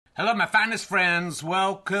Hello, my finest friends.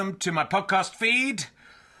 Welcome to my podcast feed,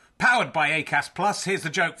 powered by Acast Plus. Here's the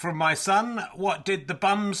joke from my son. What did the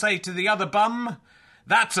bum say to the other bum?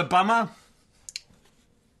 That's a bummer.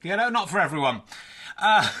 You know, not for everyone.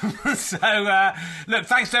 Look,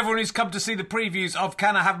 thanks to everyone who's come to see the previews of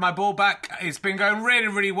Can I Have My Ball Back? It's been going really,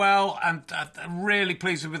 really well, and I'm really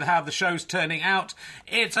pleased with how the show's turning out.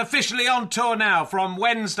 It's officially on tour now. From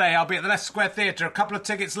Wednesday, I'll be at the Leicester Square Theatre. A couple of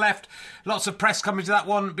tickets left. Lots of press coming to that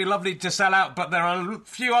one. It'd be lovely to sell out, but there are a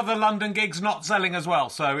few other London gigs not selling as well.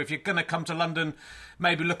 So if you're going to come to London,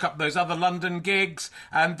 maybe look up those other London gigs.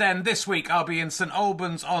 And then this week, I'll be in St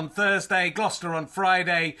Albans on Thursday, Gloucester on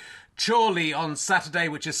Friday, Chorley on Saturday,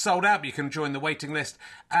 which is sold out, but you can join the waiting list,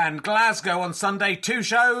 and Glasgow on Sunday. 2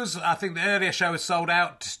 shows. I think the earlier show is sold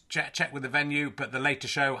out. Check with the venue, but the later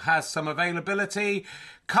show has some availability.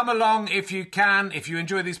 Come along if you can. If you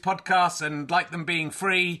enjoy these podcasts and like them being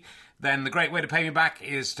free, then the great way to pay me back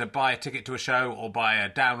is to buy a ticket to a show or buy a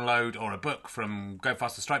download or a book from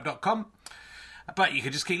gofasterstripe.com. But you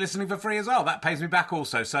can just keep listening for free as well. That pays me back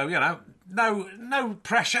also. So, you know, no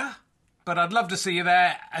pressure. But I'd love to see you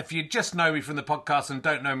there. If you just know me from the podcast and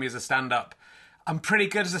don't know me as a stand-up, I'm pretty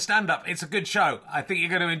good as a stand-up. It's a good show. I think you're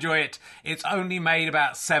going to enjoy it. It's only made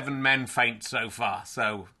about 7 men faint so far.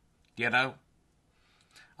 So, you know,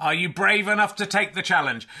 are you brave enough to take the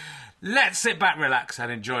challenge? Let's sit back, relax,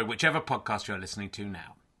 and enjoy whichever podcast you're listening to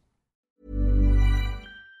now.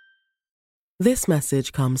 This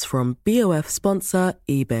message comes from BOF sponsor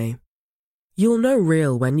eBay. You'll know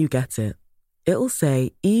real when you get it. It'll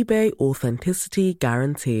say eBay Authenticity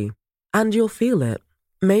Guarantee. And you'll feel it.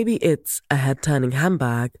 Maybe it's a head-turning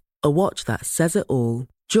handbag, a watch that says it all,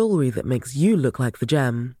 jewelry that makes you look like the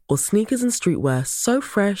gem, or sneakers and streetwear so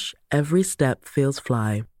fresh every step feels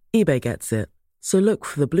fly. eBay gets it. So look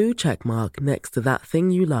for the blue check mark next to that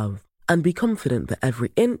thing you love. And be confident that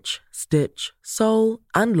every inch, stitch, sole,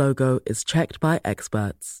 and logo is checked by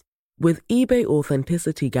experts. With eBay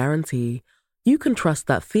Authenticity Guarantee, you can trust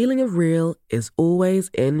that feeling of real is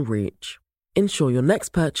always in reach. Ensure your next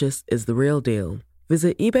purchase is the real deal.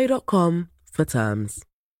 Visit ebay.com for terms.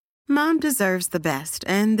 Mom deserves the best,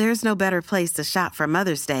 and there's no better place to shop for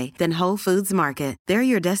Mother's Day than Whole Foods Market. They're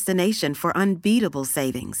your destination for unbeatable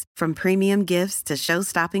savings, from premium gifts to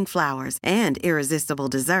show-stopping flowers and irresistible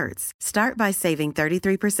desserts. Start by saving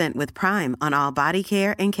 33% with Prime on all body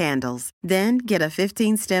care and candles. Then get a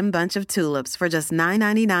 15-stem bunch of tulips for just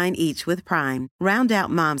 $9.99 each with Prime. Round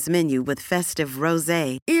out Mom's menu with festive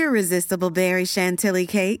rosé, irresistible berry chantilly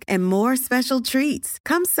cake, and more special treats.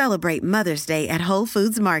 Come celebrate Mother's Day at Whole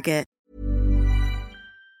Foods Market.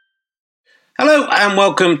 Hello and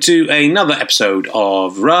welcome to another episode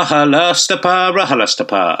of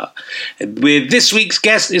RHLSTP, with this week's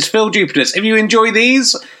guest is Phil Jupitus. If you enjoy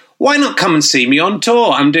these, why not come and see me on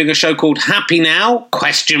tour? I'm doing a show called Happy Now, ?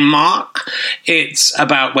 It's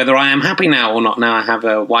about whether I am happy now or not. Now I have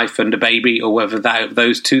a wife and a baby, or whether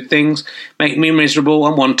those two things make me miserable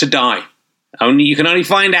and want to die. You can only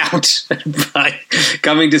find out by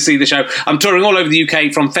coming to see the show. I'm touring all over the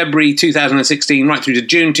UK from February 2016 right through to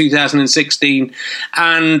June 2016.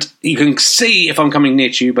 And you can see if I'm coming near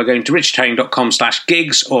to you by going to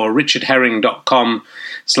richardherring.com/gigs or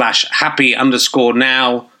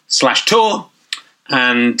richardherring.com/happy_now/tour.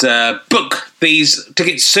 And book these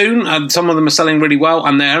tickets soon. Some of them are selling really well,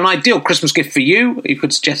 and they're an ideal Christmas gift for you. You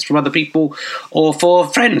could suggest from other people or for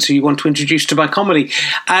friends who you want to introduce to my comedy.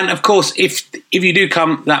 And of course, if you do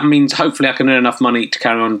come, that means hopefully I can earn enough money to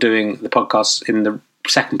carry on doing the podcast in the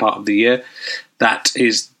second part of the year. That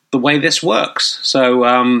is the way this works. So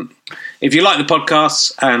if you like the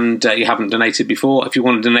podcasts and you haven't donated before, if you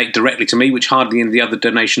want to donate directly to me, which hardly any of the other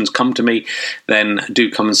donations come to me, then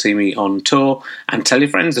do come and see me on tour and tell your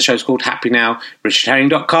friends. The show's called Happy Now,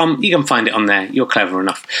 richardherring.com. You can find it on there. You're clever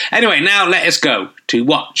enough. Anyway, now let us go to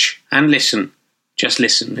watch and listen, just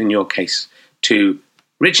listen in your case, to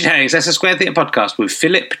Richard Herring's Leicester Square Theatre podcast with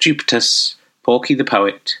Philip Jupitus, Porky the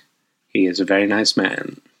Poet. He is a very nice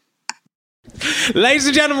man. Ladies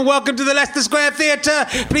and gentlemen, welcome to the Leicester Square Theatre.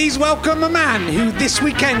 Please welcome a man who this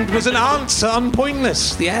weekend was an answer on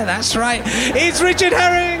Pointless. Yeah, that's right. It's Richard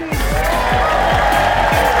Herring.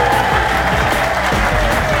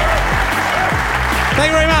 Thank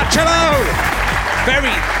you very much. Hello.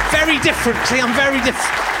 Very different. See, I'm very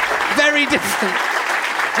different. Very different.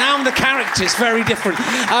 Now I'm the character, it's very different.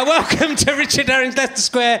 Welcome to Richard Herring's Leicester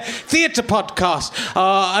Square Theatre podcast.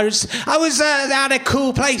 I was at a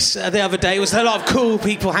cool place the other day. There was a lot of cool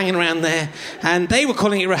people hanging around there, and they were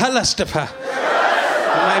calling it RHLSTP.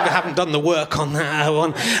 I maybe haven't done the work on that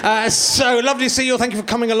one. So lovely to see you all. Thank you for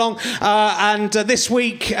coming along. And this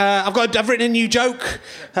week, I've written a new joke.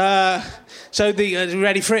 So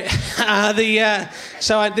ready for it?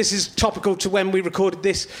 This is topical to when we recorded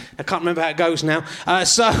this. I can't remember how it goes now.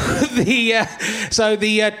 The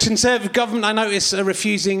Conservative government, I notice, are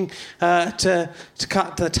refusing to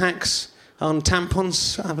cut the tax on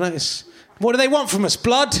tampons. I've noticed. What do they want from us?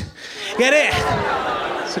 Blood? Get it?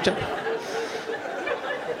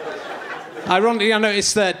 Ironically, I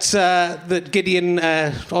noticed that Gideon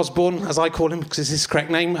Osborne, as I call him, because it's his correct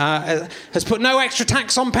name, has put no extra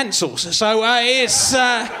tax on pencils. So it's...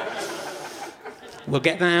 we'll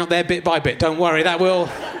get that out there bit by bit. Don't worry, that will...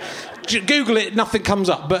 Google it, nothing comes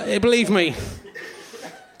up. But believe me,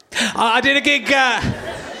 I did a gig...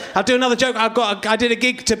 I'll do another joke. I did a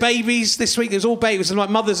gig to babies this week. It was all babies, like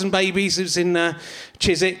mothers and babies. It was in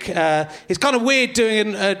Chiswick. It's kind of weird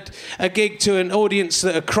doing a gig to an audience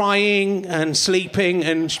that are crying and sleeping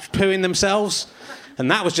and pooing themselves,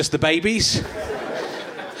 and that was just the babies.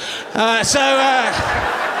 Might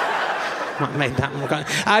have made that more.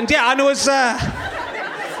 And yeah, and I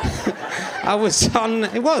was on.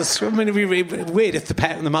 It was. I mean, it'd be really weird if the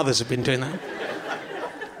pet and the mothers had been doing that.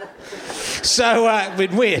 So,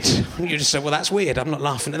 it's weird. You just say, well, that's weird. I'm not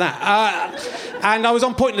laughing at that. And I was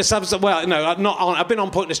on Pointless. I've been on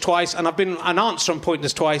Pointless twice, and I've been an answer on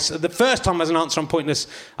Pointless twice. The first time I was an answer on Pointless,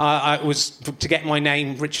 I was to get my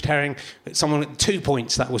name, Richard Herring. Someone at 2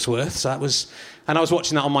 points that was worth. So that was, and I was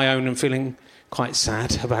watching that on my own and feeling quite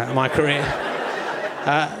sad about my career.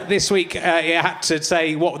 This week, I had to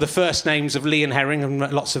say what were the first names of Lee and Herring and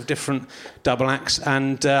lots of different double acts.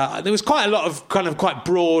 And there was quite a lot of kind of quite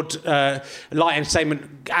broad light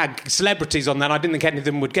entertainment celebrities on that. I didn't think any of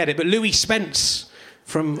them would get it. But Louis Spence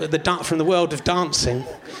from the world of dancing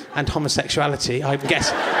and homosexuality,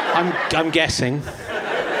 I'm guessing.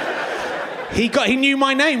 He knew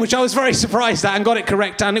my name, which I was very surprised at, and got it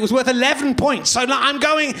correct. And it was worth 11 points. So I'm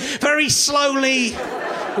going very slowly...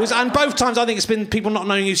 and both times I think it's been people not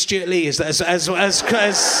knowing who Stuart Lee is.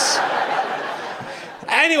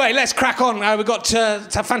 Anyway, let's crack on. We've got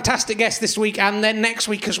a fantastic guest this week and then next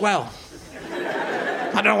week as well.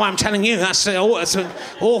 I don't know why I'm telling you. That's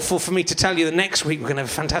awful for me to tell you that next week we're going to have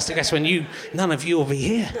a fantastic guest when none of you will be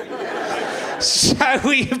here. So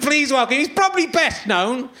please welcome, he's probably best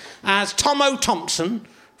known as Tomo Thompson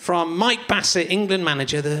from Mike Bassett, England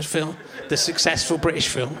manager, the successful British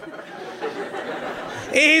film.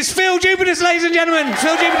 It is Phil Jupitus, ladies and gentlemen.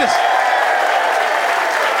 Phil Jupitus.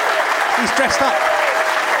 He's dressed up.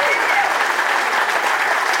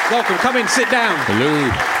 Welcome. Come in, sit down.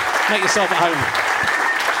 Hello. Make yourself at home.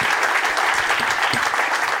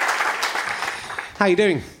 How are you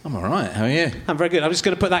doing? I'm all right. How are you? I'm very good. I'm just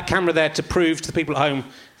going to put that camera there to prove to the people at home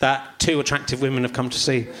that 2 attractive women have come to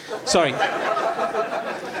see. Sorry.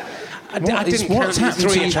 I didn't count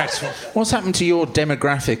 3 attractive. What's happened to your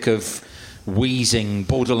demographic of wheezing,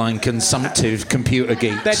 borderline consumptive computer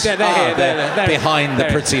geeks? They're here. They're behind the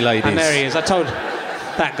pretty ladies. And there he is. I told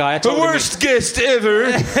that guy. The worst guest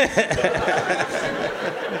ever.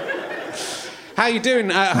 How you doing?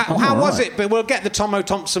 How was it? But we'll get the Tomo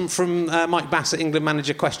Thompson from Mike Bassett, England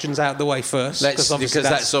manager, questions out of the way first. Because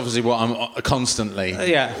that's obviously what I'm constantly...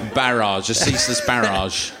 Barrage, a ceaseless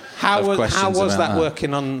barrage. How was that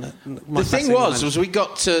working on... The thing was we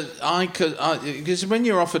got to... Because when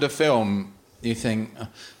you're offered a film, you think,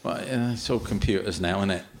 it's all computers now,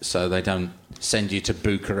 isn't it? So they don't send you to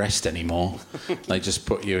Bucharest anymore. They just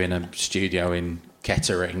put you in a studio in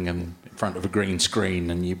Kettering and in front of a green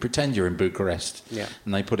screen and you pretend you're in Bucharest. Yeah.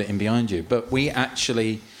 And they put it in behind you. But we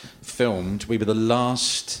actually filmed... We were the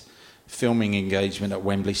last filming engagement at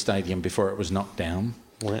Wembley Stadium before it was knocked down.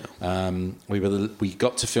 Wow. We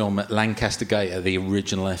got to film at Lancaster Gate at the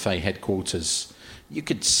original FA headquarters. You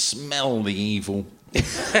could smell the evil.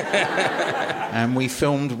 And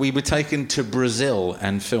we were taken to Brazil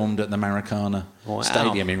and filmed at the Maracanã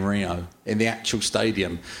Stadium in Rio, in the actual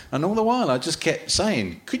stadium. And all the while I just kept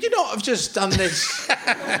saying, could you not have just done this?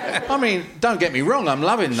 I mean, don't get me wrong, I'm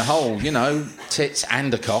loving the whole, tits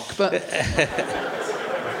and a cock, but...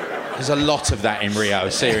 There's a lot of that in Rio,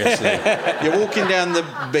 seriously. You're walking down the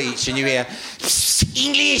beach and you hear,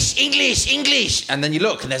 English, English, English. And then you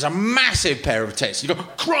look and there's a massive pair of tits. You go,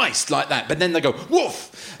 Christ, like that. But then they go,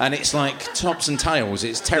 woof. And it's like tops and tails.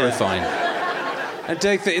 It's terrifying. And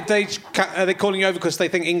are they calling you over because they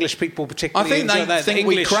think English people particularly... I think they think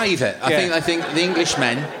we crave it. I think they think the English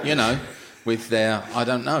men, with their,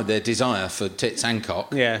 their desire for tits and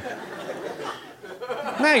cock. Yeah.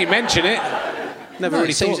 Now you mention it... Never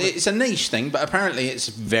really thought. It's a niche thing, but apparently it's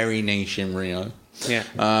very niche in Rio. Yeah.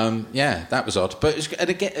 Yeah, that was odd. But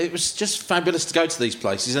it was just fabulous to go to these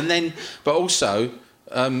places. And then, but also,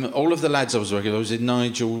 all of the lads I was working with, I was in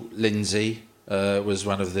Nigel Lindsay, was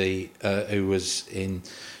one of the, who was in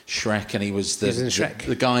Shrek, and he was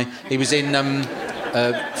the guy. He was in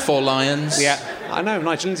Four Lions. Yeah, I know,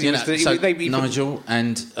 Nigel Lindsay. Nigel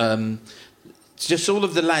and just all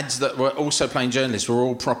of the lads that were also playing journalists were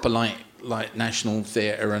all proper like National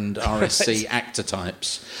Theatre and RSC actor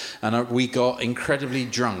types, and we got incredibly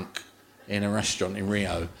drunk in a restaurant in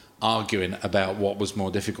Rio, arguing about what was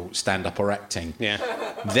more difficult, stand-up or acting. Yeah.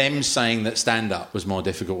 Them saying that stand-up was more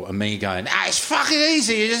difficult, and me going, it's fucking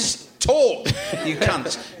easy, you just talk, you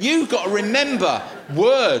cunts. You've got to remember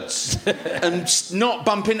words and not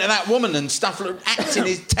bump into that woman and stuff. Acting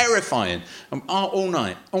is terrifying. All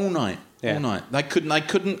night. Yeah. They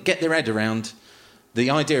couldn't get their head around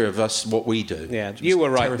the idea of us, what we do. Yeah, you were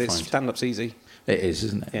right. Stand-up's easy. It is,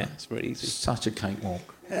 isn't it? Yeah, it's really easy. It's such a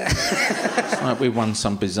cakewalk. It's like we won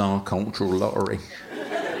some bizarre cultural lottery.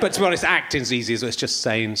 But to be honest, acting's easy. It's just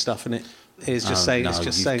saying stuff, isn't it? It's just saying. No, it's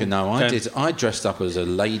just saying. No, I dressed up as a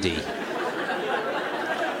lady. You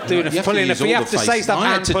have to say stuff. I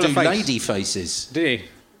had to do face. lady faces. Did you?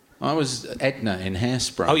 I was Edna in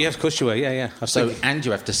Hairspray. Oh, yeah, of course you were. Yeah. And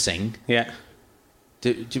you have to sing. Yeah.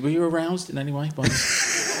 Were you aroused in any way by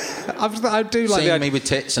I do like seeing me with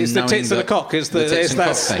tits and it's the tits and the cock.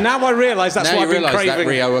 Now I realise that's why I've been craving. That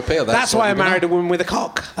Rio appeal. That's why I married a woman with a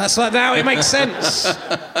cock. That's like now it makes sense.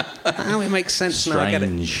 Now it makes sense. Strange. Now I get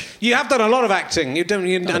it. You have done a lot of acting.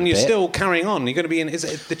 You're still carrying on. You're going to be in. Is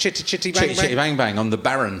it the Chitty Chitty Bang Bang? Chitty Bang Bang on the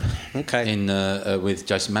Baron. Okay. In with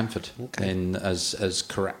Jason Manford. Okay. As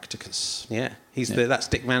Caractacus. Yeah. That's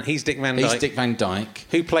Dick Van. He's Dick Van Dyke. He's Dick Van Dyke.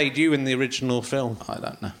 Who played you in the original film? I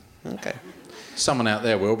don't know. Okay. Someone out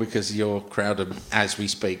there will, because your crowd are, as we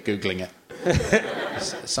speak, Googling it.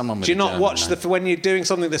 Someone with do you not German watch name. when you're doing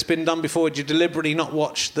something that's been done before, do you deliberately not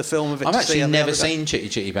watch the film of it? I've actually never seen Chitty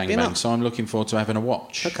Chitty Bang Bang, so I'm looking forward to having a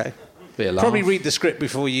watch. Okay. Be a laugh. Probably read the script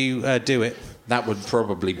before you do it. That would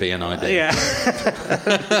probably be an idea. Yeah.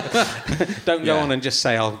 Don't go on and just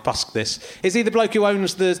say, I'll busk this. Is he the bloke who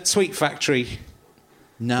owns the sweet factory?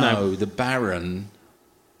 No, the Baron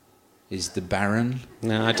is the Baron.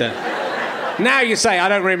 No, I don't. Now you say, I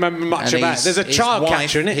don't remember much about it. There's a child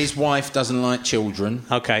catcher in it. His wife doesn't like children.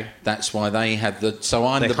 Okay. That's why they had the... So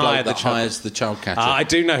I'm the bloke that hires the child catcher. I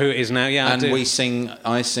do know who it is now, yeah. And I sing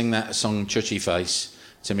that song Chuchy Face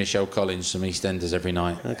to Michelle Collins from EastEnders every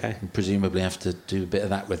night. Okay. And presumably have to do a bit of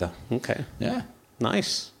that with her. Okay. Yeah.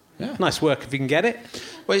 Nice. Yeah. Nice work if you can get it.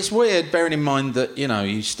 Well, it's weird, bearing in mind that,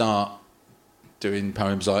 you start doing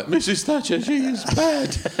poems like, Mrs. Thatcher, she is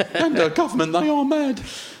bad. And her government, they are mad.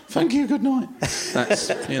 Thank you, good night. That's,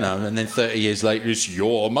 and then 30 years later, it's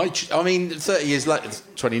your mate. 30 years later,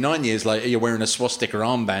 29 years later, you're wearing a swastika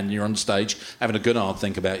armband and you're on stage having a good hard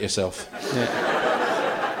think about yourself. Yeah.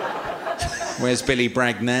 Where's Billy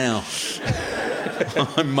Bragg now?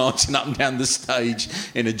 I'm marching up and down the stage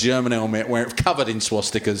in a German helmet covered in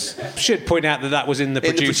swastikas. Should point out that was in the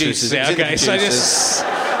producers. Yeah, okay, so just...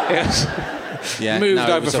 Yes. Yeah, moved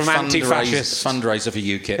over from anti-fascist fundraiser for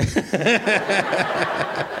UKIP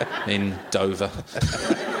in Dover.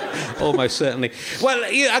 Almost certainly. Well,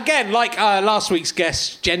 again, like last week's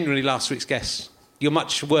guest, you're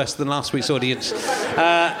much worse than last week's audience.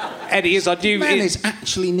 Eddie is. The man is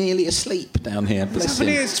actually nearly asleep down here. Bless him.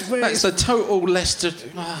 That's a total Leicester.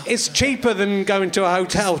 It's cheaper than going to a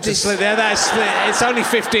hotel to sleep there. It's only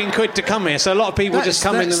 15 quid to come here, so a lot of people just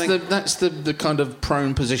come in and that's the kind of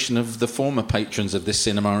prone position of the former patrons of this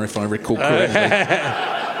cinema, if I recall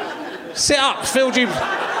correctly. Sit up, Phil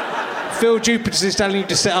Jupiter is telling you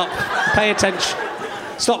to sit up. Pay attention.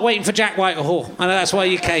 Stop waiting for Jack Whitehall. I know that's why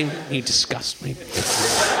you came. You disgust me.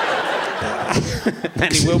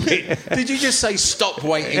 And he will be. Did you just say stop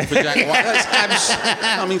waiting for Jack Whitehall?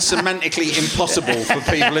 That's semantically impossible for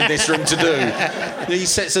people in this room to do. He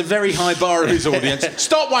sets a very high bar of his audience.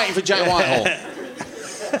 Stop waiting for Jack Whitehall.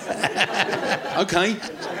 Okay.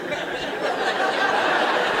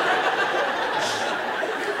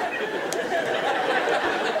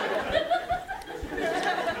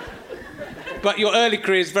 But your early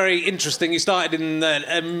career is very interesting. You started in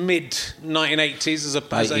the mid-1980s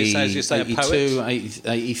as you say, a poet.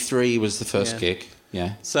 83 was the first gig.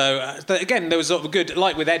 Yeah. So, again, there was sort of a good...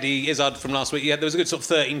 Like with Eddie Izzard from last week, there was a good sort of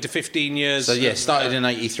 13 to 15 years... So, started in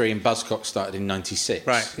 83 and Buzzcock started in 96.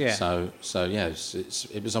 Right, yeah. So yeah, I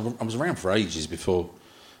was around for ages before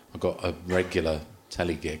I got a regular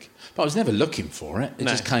telly gig. But I was never looking for it. It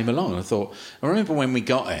just came along. I remember when we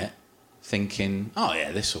got it, thinking, oh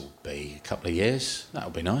yeah, this will be a couple of years.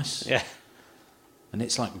 That'll be nice. Yeah. And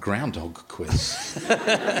it's like Groundhog Quiz.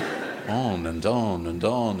 On and on and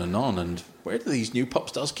on and on. And where do these new pop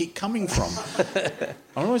stars keep coming from?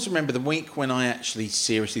 I always remember the week when I actually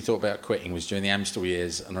seriously thought about quitting was during the Amstel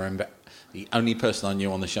years. And I remember the only person I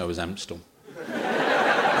knew on the show was Amstel.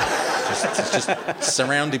 just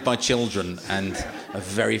surrounded by children and a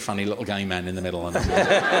very funny little gay man in the middle. And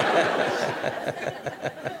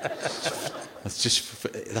it's just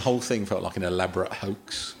the whole thing felt like an elaborate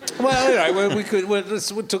hoax. Well, anyway,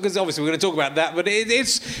 obviously we're going to talk about that, but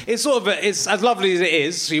it's sort of it's as lovely as it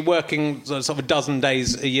is. You're working sort of a dozen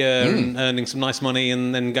days a year and earning some nice money,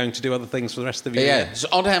 and then going to do other things for the rest of your year. It's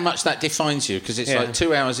odd how much that defines you, because it's like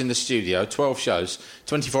 2 hours in the studio, 12 shows,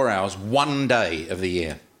 24 hours, 1 day of the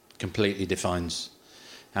year completely defines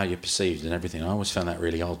how you're perceived and everything. I always found that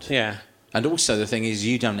really odd. Yeah. And also the thing is,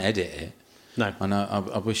 you don't edit it. No. And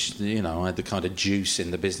I wish, I had the kind of juice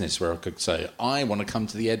in the business where I could say, I want to come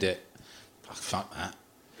to the edit. Fuck that.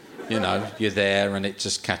 You're there and it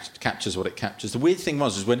just captures what it captures. The weird thing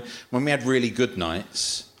was when we had really good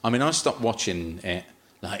nights, I mean, I stopped watching it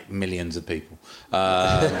like millions of people.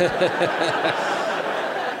 I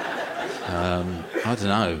don't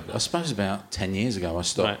know. I suppose about 10 years ago I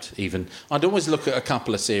stopped even. I'd always look at a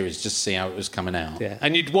couple of series just to see how it was coming out. Yeah.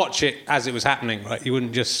 And you'd watch it as it was happening, right? You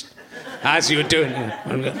wouldn't just... As you were doing it.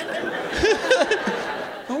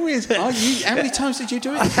 How many times did you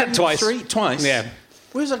do it? Twice. 3? Twice? Yeah. It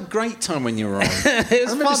was a great time when you were on. It was I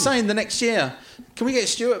remember fun. saying the next year, can we get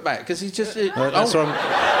Stuart back? Because he just... That's wrong.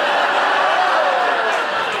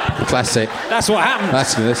 Classic. That's what happened.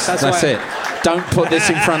 That's it. Don't put this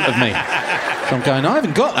in front of me. So I'm going, I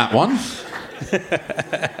haven't got that one.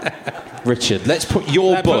 Richard, let's put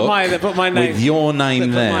your book put my name. with your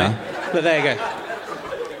name there. There you go.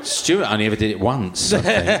 Stuart only ever did it once, I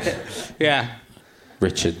think. Yeah.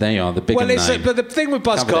 Richard, there you are, the bigger name. But the thing with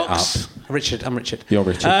Buzzcocks... Covered it up. Richard, I'm Richard. You're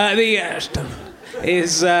Richard.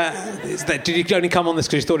 Is that did you only come on this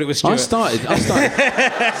because you thought it was Stuart? I started.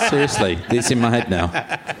 Seriously, it's in my head now.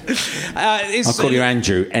 I'll call you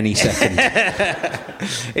Andrew any second.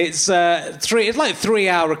 It's like 3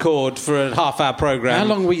 hour record for a half-hour programme. How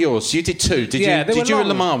long were yours? You did 2. Did you a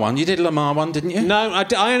Lamar one? You did a Lamar one, didn't you? No, I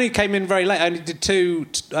only came in very late. I only did 2.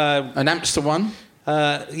 An Amstel one?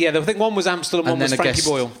 I think one was Amstel and one was Frankie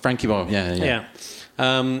Boyle. Frankie Boyle, yeah.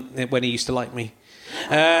 When he used to like me.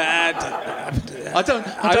 I don't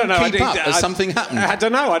know. Has something happened? I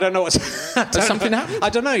don't know. I don't know what's... Has something happened? I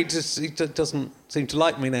don't know. He doesn't seem to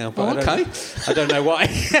like me now. But okay. I don't know why.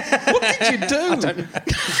 What did you do? I don't know.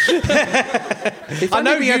 I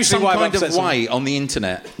know you had some kind of way on the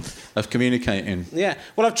internet of communicating. Yeah.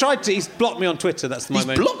 Well, I've tried to... He's blocked me on Twitter. That's my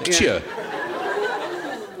main... He's blocked you?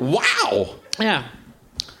 Wow. Yeah.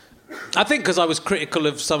 I think because I was critical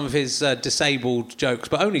of some of his disabled jokes,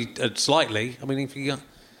 but only slightly. I mean,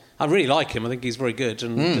 I really like him. I think he's very good,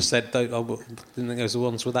 and just said didn't think those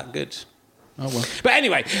ones were that good. Oh well. But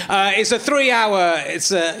anyway, it's a 3 hour.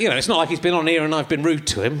 It's it's not like he's been on here and I've been rude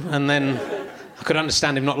to him, and then I could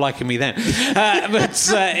understand him not liking me then. But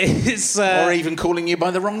it's or even calling you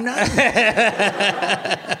by the wrong name.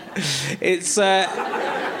 It's.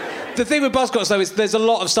 The thing with Buzzcocks, though, is there's a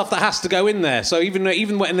lot of stuff that has to go in there. So even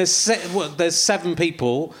when there's 7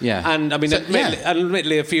 people, and I mean,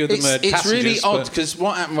 admittedly, a few of them are passengers. It's really odd because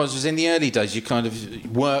what happened was in the early days, you kind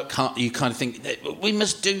of work hard, you kind of think we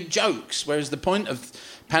must do jokes, whereas the point of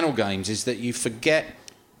panel games is that you forget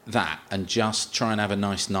that and just try and have a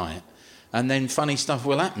nice night, and then funny stuff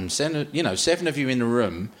will happen. 7 of you in a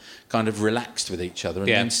room, kind of relaxed with each other, and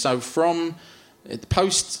then so from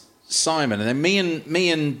post Simon, and then me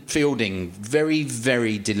and Fielding very,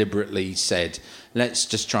 very deliberately said, let's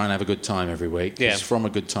just try and have a good time every week, because from a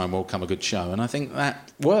good time will come a good show. And I think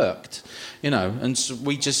that worked, and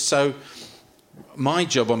so my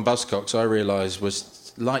job on Buzzcocks, I realised,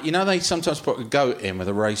 was like, they sometimes put a goat in with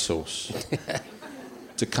a racehorse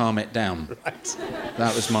to calm it down. Right.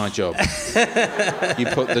 That was my job. You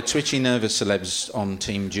put the twitchy, nervous celebs on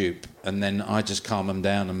Team Dupe, and then I just calm them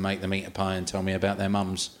down and make them eat a pie and tell me about their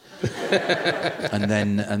mums. and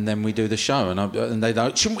then we do the show, and they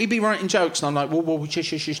go, shouldn't we be writing jokes? And I'm like, whoa,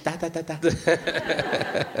 shush, da.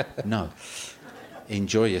 No,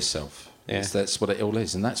 enjoy yourself. Yeah. That's what it all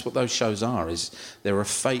is, and that's what those shows are. Is they're a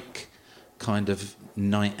fake kind of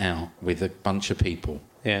night out with a bunch of people.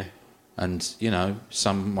 Yeah, and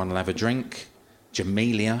someone will have a drink.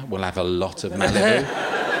 Jamelia will have a lot of Malibu,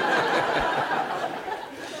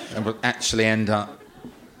 and will actually end up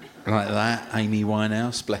like that. Amy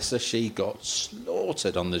Winehouse, bless her, she got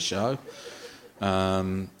slaughtered on the show.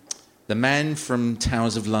 Then The man from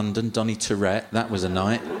Towers of London, Donny Tourette, that was a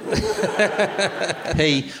night.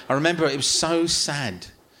 I remember it was so sad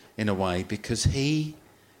in a way because he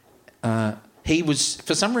was,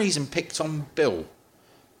 for some reason, picked on Bill.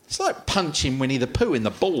 It's like punching Winnie the Pooh in the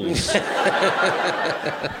balls.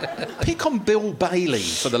 Pick on Bill Bailey,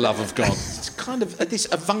 for the love of God. It's kind of this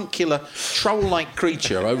avuncular, troll-like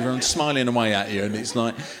creature over and smiling away at you, and it's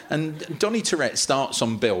like... And Donny Tourette starts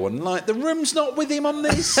on Bill, and, like, the room's not with him on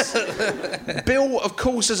this. Bill, of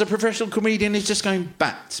course, as a professional comedian, is just going,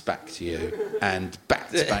 bats back to you, and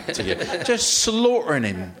bats back to you. Just slaughtering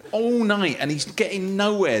him all night, and he's getting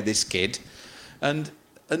nowhere, this kid. And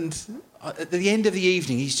at the end of the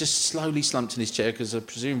evening, he's just slowly slumped in his chair because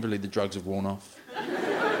presumably the drugs have worn off.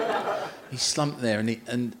 He's slumped there,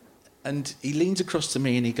 and he leans across to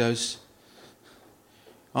me and he goes,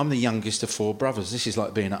 "I'm the youngest of 4 brothers. This is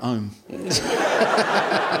like being at home."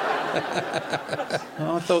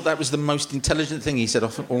 I thought that was the most intelligent thing he said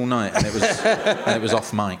all night, and it was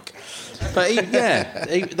off mic. But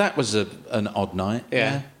that was an odd night.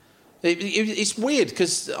 Yeah. It's weird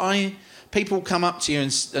because people come up to you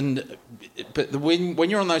but when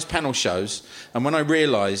you're on those panel shows, and when I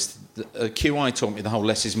realised that QI taught me the whole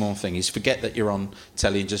less is more thing, is forget that you're on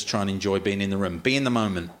telly and just try and enjoy being in the room. Be in the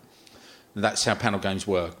moment. That's how panel games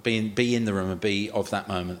work. Be in the room and be of that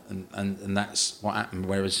moment, and that's what happened.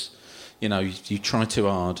 Whereas, you try too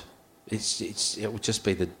hard, it will just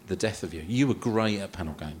be the death of you. You were great at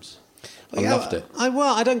panel games. I loved it.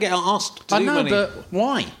 I don't get asked to do many. But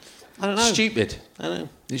why? I don't know. Stupid. I know.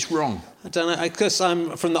 It's wrong. I don't know. Because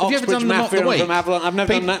I'm from the Have you ever Oxbridge done the Mock Mafia the Week? from Avalon. I've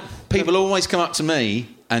never done that. People always come up to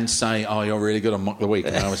me and say, "Oh, you're really good on Mock the Week,"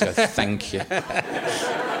 and I always go, "Thank you."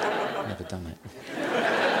 Never done it.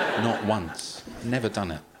 Not once. Never done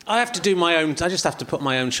it. I have to do my own. I just have to put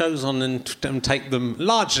my own shows on and take them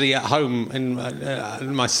largely at home in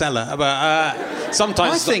my cellar. But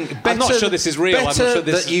sometimes I think I'm not sure this is real. I'm not sure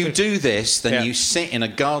that you do this than you sit in a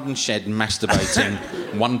garden shed masturbating,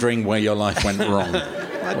 wondering where your life went wrong.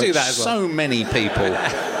 I do that as well. So many people.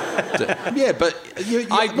 Yeah, but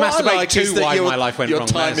I masturbate too. Why my life went you're wrong?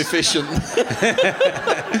 You're time efficient.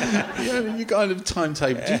 You kind of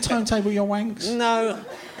timetable. Do you timetable your wanks? No,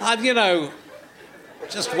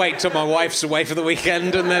 just wait till my wife's away for the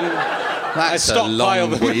weekend and then That's a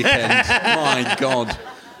long weekend. My God.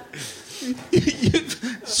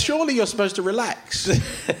 Surely you're supposed to relax.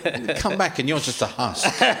 Come back and you're just a husk.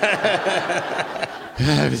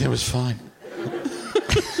 Everything was fine.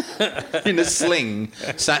 In a sling,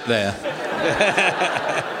 sat there.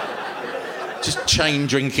 Just chain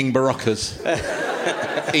drinking Baroccas.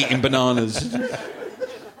 Eating bananas.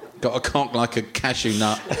 Got a cock like a cashew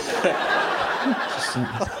nut.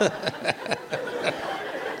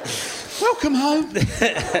 Welcome home.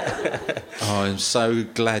 Oh, I'm so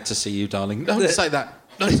glad to see you, darling. Don't say that.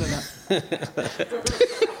 Don't say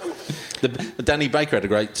that. Danny Baker had a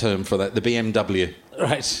great term for that, the BMW.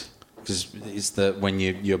 Right. Because it's when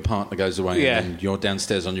your partner goes away and you're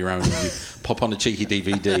downstairs on your own and you pop on a cheeky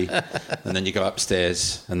DVD and then you go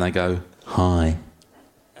upstairs and they go, "Hi."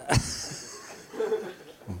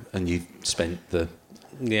 And you've spent the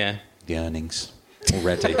earnings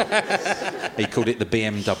already. He called it the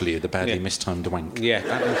BMW, the badly mistimed wank. Yeah.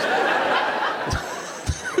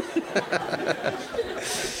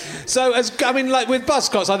 So, with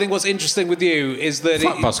Buzzcocks, I think what's interesting with you is that...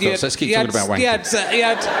 Fuck Buzzcocks, let's keep talking about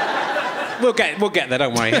wanking. We'll get there,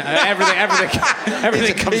 don't worry.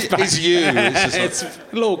 Everything comes back. It's you.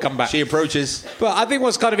 It'll all come back. She approaches. But I think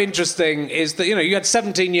what's kind of interesting is that, you had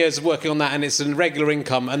 17 years of working on that and it's a regular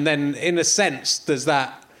income, and then, in a sense, does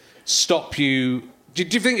that stop you... Do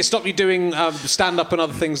you think it stopped you doing stand-up and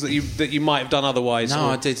other things that you might have done otherwise? No,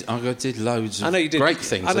 I did loads of I know you did. great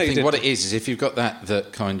things. I know I think you did. what it is if you've got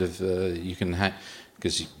that kind of... you can have...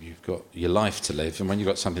 Because you've got your life to live, and when you've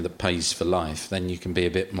got something that pays for life, then you can be a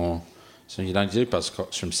bit more... So you don't do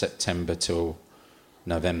Buzzcocks from September till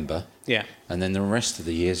November. Yeah. And then the rest of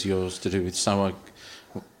the year's yours to do with... So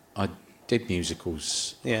I did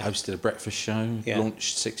musicals, hosted a breakfast show,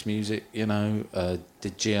 launched Six Music, did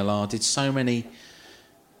GLR, did so many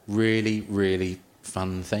really, really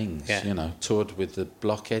fun things, toured with the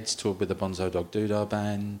Blockheads, toured with the Bonzo Dog Doodah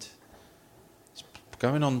Band.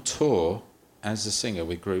 Going on tour as a singer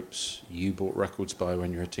with groups you bought records by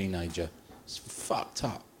when you were a teenager. It's fucked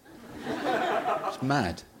up. It's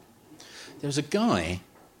mad. There was a guy...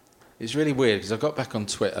 It's really weird because I got back on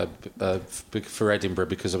Twitter for Edinburgh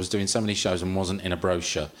because I was doing so many shows and wasn't in a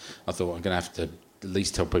brochure. I thought I'm going to have to at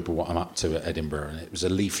least tell people what I'm up to at Edinburgh, and it was a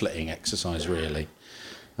leafleting exercise, really.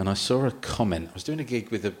 And I saw a comment. I was doing a gig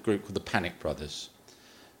with a group called the Panic Brothers,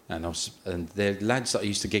 and they're lads that I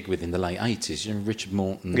used to gig with in the late 80s, you know, Richard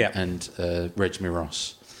Morton and Reg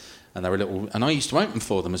Miros. And they were little, and I used to open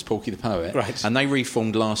for them as Porky the Poet. Right. And they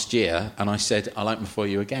reformed last year, and I said, I'll open for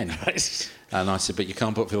you again. Right. And I said, but you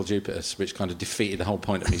can't put Phil Dupitus, which kind of defeated the whole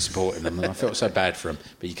point of me supporting them. And I felt so bad for them,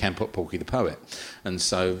 but you can put Porky the Poet. And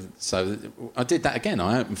so I did that again.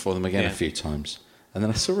 I opened for them again a few times. And then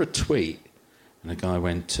I saw a tweet, and a guy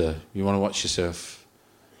went, you want to watch yourself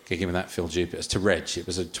gigging with that Phil Dupitus? To Reg. It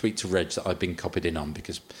was a tweet to Reg that I'd been copied in on,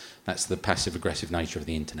 because that's the passive-aggressive nature of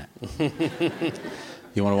the internet.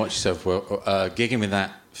 You want to watch yourself gigging with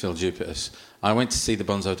that Phil Dupitus? I went to see the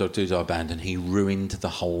Bonzo Dog Doodah band, and he ruined the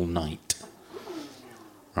whole night.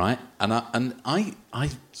 Right?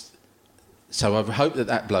 So I hope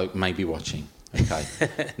that bloke may be watching. Okay.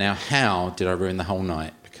 Now, how did I ruin the whole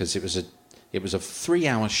night? Because it was a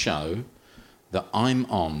 3-hour show that I'm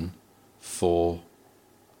on for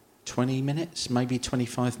 20 minutes, maybe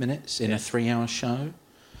 25 minutes in a 3-hour show,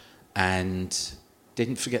 and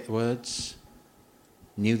didn't forget the words.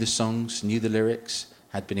 Knew the songs, knew the lyrics,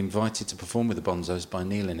 had been invited to perform with the Bonzos by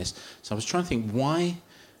Neil Innes. So I was trying to think, why?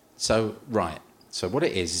 So what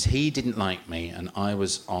it is he didn't like me and I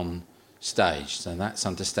was on stage. So that's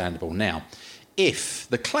understandable. Now, if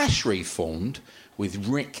the Clash reformed with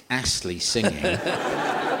Rick Astley singing,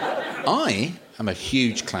 I am a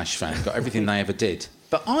huge Clash fan, got everything they ever did.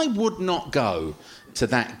 But I would not go to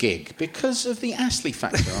that gig because of the Astley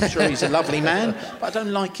factor. I'm sure he's a lovely man, but I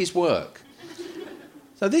don't like his work.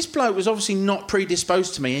 So this bloke was obviously not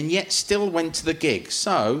predisposed to me and yet still went to the gig.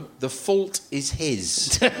 So the fault is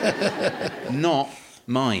his, not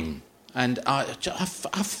mine. And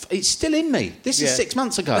it's still in me. This is 6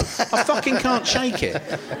 months ago. I fucking can't shake it.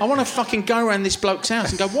 I want to fucking go around this bloke's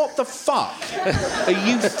house and go, what the fuck are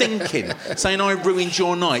you thinking, saying I ruined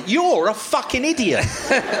your night? You're a fucking idiot.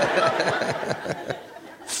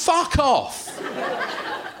 Fuck off.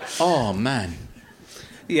 Oh, man.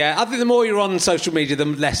 Yeah, I think the more you're on social media, the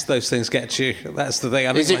less those things get you. That's the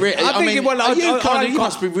thing. Is it really? You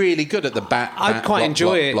must be really good at the bat. I quite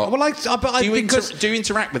enjoy it. Block. Well, do you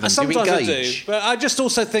interact with them? Sometimes do you engage? I do, but I just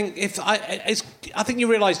also think I think you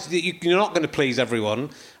realise that you're not going to please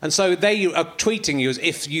everyone, and so they are tweeting you as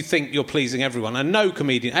if you think you're pleasing everyone. And most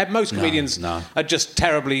comedians are just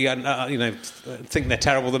terribly, think they're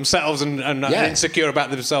terrible themselves and insecure about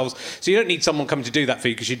themselves. So you don't need someone coming to do that for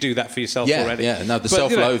you because you do that for yourself already. Yeah, no,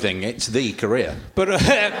 self-loathing, it's the career. But do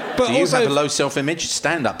you have a low self-image?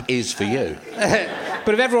 Stand-up is for you.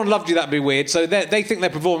 But if everyone loved you, that'd be weird. So they think they're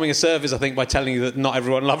performing a service, I think, by telling you that not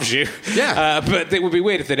everyone loves you. Yeah. But it would be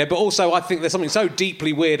weird if they did. But also, I think there's something so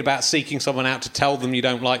deeply weird about seeking someone out to tell them you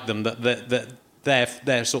don't like them that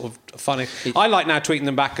they're sort of funny. I like now tweeting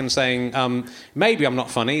them back and saying, maybe I'm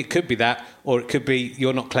not funny, it could be that, or it could be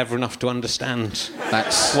you're not clever enough to understand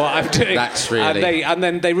that's what I'm doing. That's really... And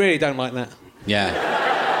then they really don't like that.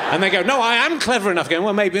 Yeah. And they go, no, I am clever enough. Going,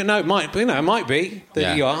 well, maybe, no, it might be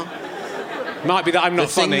that you are. It might be that I'm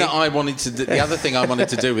not funny. The other thing I wanted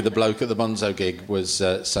to do with the bloke at the Bonzo gig was,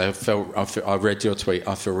 I read your tweet,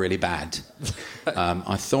 I feel really bad.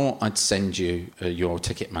 I thought I'd send you your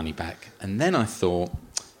ticket money back. And then I thought,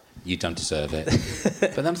 you don't deserve it.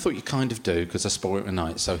 But then I thought you kind of do, because I spoiled it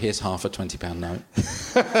tonight. So here's half a £20 note.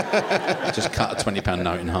 Just cut a £20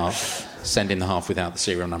 note in half. Send in the half without the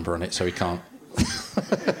serial number on it, so he can't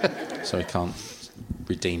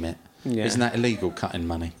redeem it. Yeah. Isn't that illegal, cutting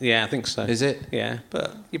money? Yeah, I think so. Is it? Yeah,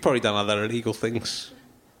 but you've probably done other illegal things.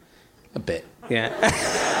 A bit. Yeah.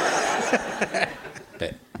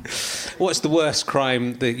 Bit. What's the worst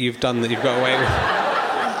crime that you've done that you've got away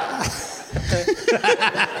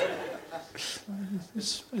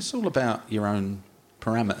with? It's all about your own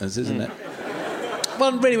parameters, isn't it?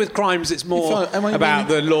 Well, really, with crimes, it's more about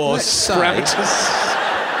the law's parameters.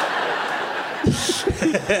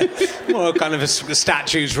 More kind of a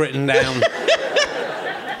statues written down.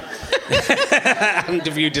 And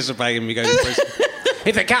if you disobey them, you go to prison.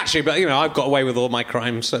 If they catch you, but I've got away with all my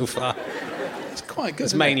crimes so far. It's quite good.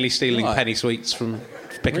 It's mainly stealing penny sweets from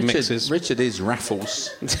picking mixes. Richard is Raffles.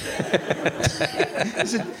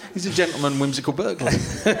 he's a gentleman whimsical burglar.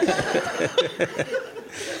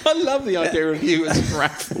 I love the idea of you as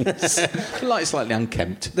Raffles. Like slightly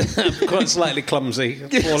unkempt. Quite slightly clumsy.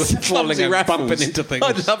 Falling and bumping into things.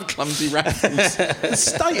 I love clumsy Raffles. The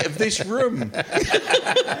state of this room.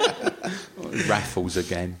 Raffles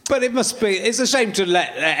again. But it must be... It's a shame to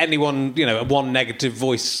let anyone, one negative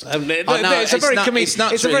voice... It's a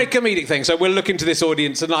very comedic thing. So we'll look into this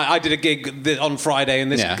audience. And I did a gig on Friday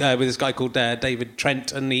with this guy called David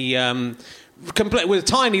Trent, and he... with a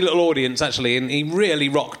tiny little audience, actually, and he really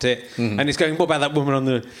rocked it. And he's going, what about that woman on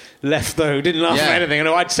the left, though, who didn't laugh at anything? And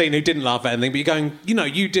I'd seen who didn't laugh at anything, but you're going,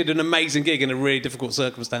 you did an amazing gig in a really difficult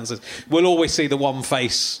circumstances. We'll always see the one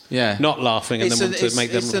face not laughing, and then want to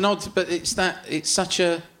make them... It's an odd... But it's such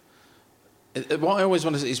a... What I always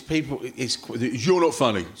want to say is people... You're not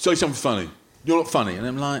funny. Say something funny. You're not funny. And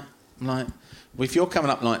I'm like, well, if you're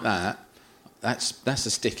coming up like that, that's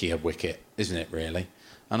a stickier wicket, isn't it, really?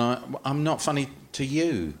 And I'm not funny to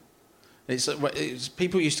you. It's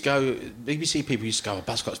people used to go... BBC people used to go,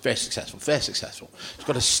 Buzzcock's very successful. It's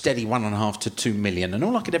got a steady 1.5 to 2 million. And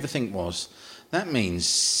all I could ever think was, that means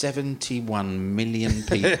 71 million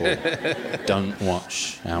people don't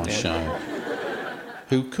watch our show.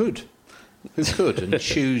 Who could and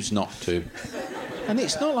choose not to. And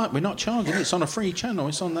it's not like we're not charging. It's on a free channel.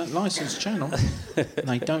 It's on that licensed channel. And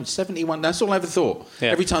they don't. 71. That's all I ever thought.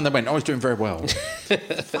 Yeah. Every time they went, he's doing very well.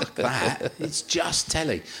 Fuck that. It's just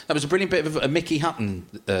telly. That was a brilliant bit of a Mickey Hutton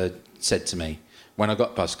said to me when I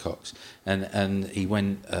got Buzzcocks, and he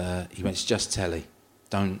went, it's just telly.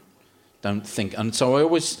 Don't think. And so I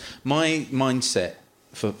always my mindset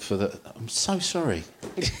for the. I'm so sorry.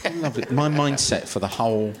 My mindset for the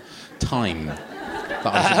whole time.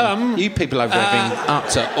 You people over there being up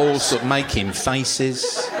to all sort of making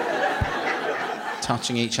faces,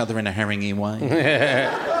 touching each other in a herringy way.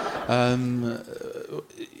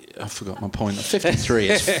 I forgot my point. 53.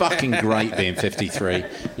 It's fucking great being 53.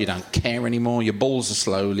 You don't care anymore. Your balls are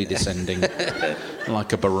slowly descending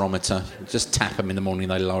like a barometer. Just tap them in the morning,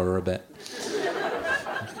 they lower a bit.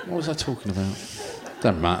 What was I talking about?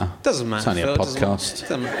 Doesn't matter. It's only a podcast.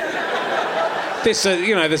 This,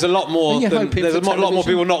 there's a lot more. There's a lot more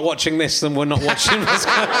people not watching this than we're not watching this.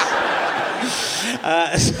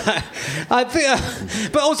 I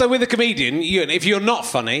think, but also with a comedian, if you're not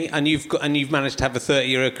funny and you've managed to have a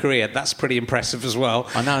 30-year career, that's pretty impressive as well.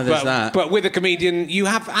 I know there's that. But with a comedian, you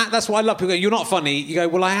have. That's why I love people. Go, you're not funny. You go,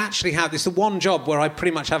 well, I actually have. It's the one job where I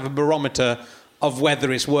pretty much have a barometer of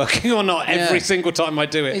whether it's working or not every single time I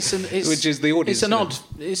do it, which is the audience.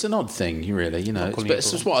 It's an odd thing, really, But it's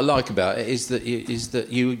just what I like about it is that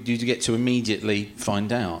you get to immediately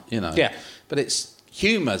find out, Yeah. But it's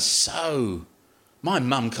humour's so. My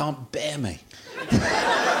mum can't bear me. Do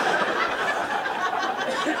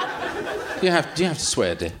you have to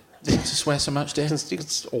swear, dear? Do you have to swear so much, dear?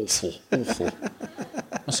 It's awful.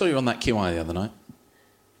 I saw you on that QI the other night.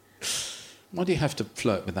 Why do you have to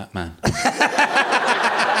flirt with that man?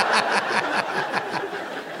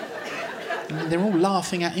 They're all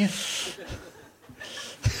laughing at you.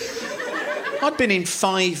 I'd been in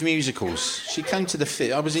 5 musicals. She came to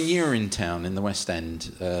the... I was in Urinetown in the West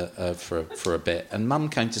End for a bit, and Mum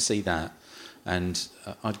came to see that. And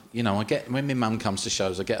I get when my mum comes to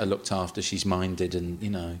shows, I get her looked after. She's minded, and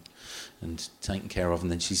taken care of,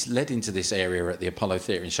 and then she's led into this area at the Apollo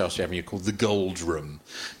Theatre in Shaftesbury Avenue called the Gold Room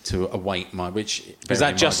to await my... Which is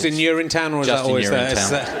that just in Urinetown, or is that always there?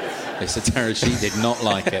 It's a terror. She did not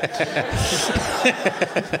like it.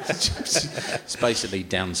 It's basically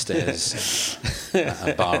downstairs at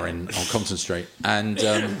a bar on Compton Street, and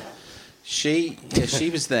she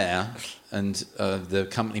was there, and the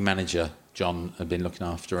company manager John had been looking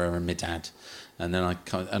after her, and my dad. And then I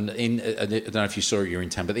don't know if you saw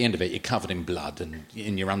Urinetown, but at the end of it, you're covered in blood and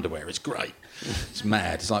in your underwear. It's great. It's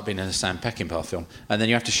mad. It's like being in a Sam Peckinpah film. And then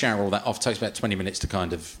you have to shower all that off. It takes about 20 minutes to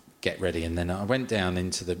kind of get ready. And then I went down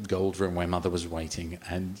into the Gold Room where Mother was waiting,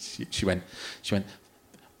 and she went,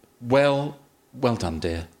 well done,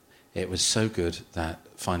 dear. It was so good that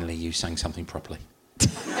finally you sang something properly.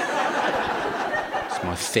 It's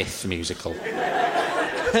my 5th musical.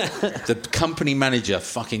 The company manager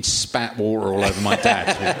fucking spat water all over my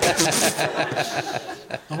dad.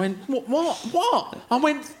 I went, what? I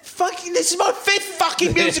went, fucking, this is my 5th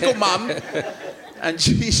fucking musical, Mum. And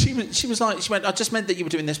she was like, I just meant that you were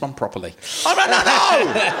doing this one properly. I went,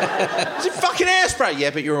 no! Is it fucking hairspray?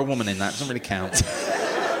 Yeah, but you're a woman in that. It doesn't really count.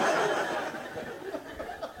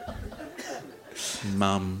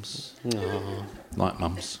 Mums. Aww. Like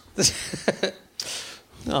mums.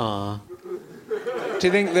 Aww. Do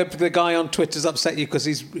you think the guy on Twitter's upset you because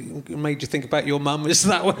he's made you think about your mum? Is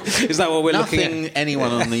that what we're looking at? Nothing anyone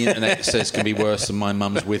on the internet says can be worse than my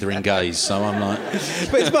mum's withering gaze. So I'm like,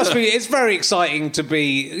 but it's very exciting to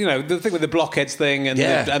be, the thing with the blockheads thing and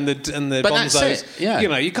the bonzos. Yeah.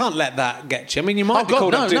 You can't let that get you. I mean, you might be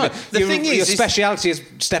called up to do that. Your speciality is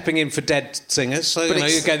stepping in for dead singers. So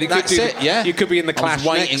you could be in the Clash. I was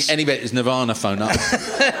waiting. Anybody does Nirvana phone up.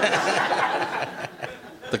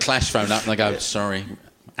 The Clash phone up and they go, sorry,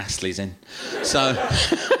 Astley's in. So,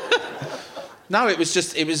 No, it was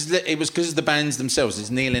because of the bands themselves. It's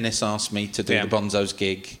Neil Innes asked me to do the Bonzos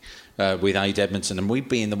gig with Ade Edmondson, and we'd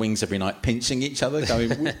be in the wings every night, pinching each other, going,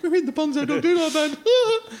 "We're in the Bonzo, don't do that, man!"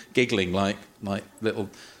 Giggling like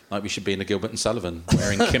we should be in a Gilbert and Sullivan,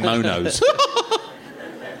 wearing kimonos.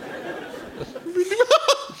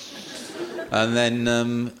 And then,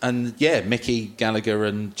 Mickey Gallagher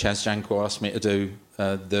and Chaz Janko asked me to do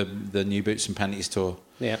the New Boots and Panties tour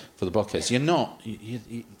for the Blockheads. You're not.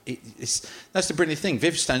 That's the brilliant thing.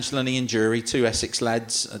 Viv Stanchel and Ian Jury, two Essex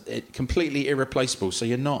lads, completely irreplaceable. So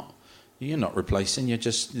you're not replacing. You're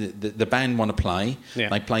just the band want to play. Yeah.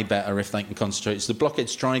 They play better if they can concentrate. So the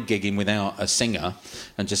Blockheads tried gigging without a singer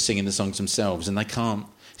and just singing the songs themselves, and they can't.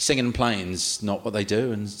 Singing and playing's not what they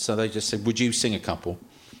do, and so they just said, "Would you sing a couple?"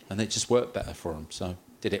 And it just worked better for them. So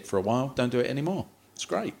did it for a while. Don't do it anymore. It's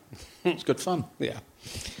great. It's good fun. Yeah.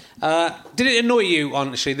 Did it annoy you,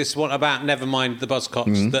 honestly, this one about Nevermind the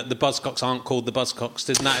Buzzcocks, that the Buzzcocks aren't called the Buzzcocks?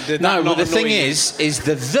 Did that not the thing annoy you? is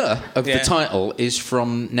the of the title is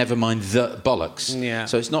from Nevermind the Bollocks. Yeah.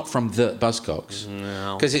 So it's not from the Buzzcocks.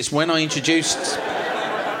 No. Because it's when I introduced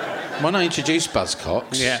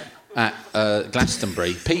Buzzcocks at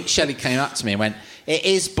Glastonbury, Pete Shelley came up to me and went, "It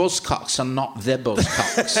is Buzzcocks and not the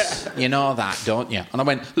Buzzcocks." You know that, don't you? And I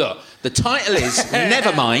went, "Look, the title is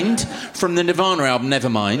Nevermind from the Nirvana album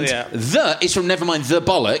Nevermind. Yeah. The is from Nevermind the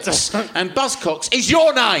Bollocks, and Buzzcocks is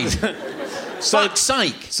your name." Fuck's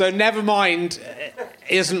sake. So Nevermind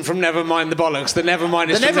isn't from Nevermind the Bollocks. The Nevermind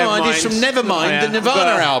is from Nevermind. Is from Nevermind, the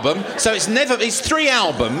Nirvana album. So it's 3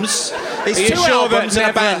 albums. It's 2 albums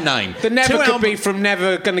and a band name. The Never could be from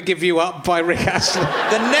Never Gonna Give You Up by Rick Astley.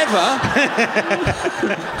 The Never...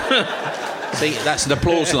 See, that's an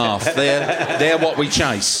applause laugh. They're what we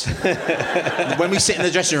chase. When we sit in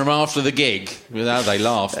the dressing room after the gig, well, they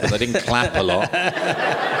laughed, but they didn't clap a lot.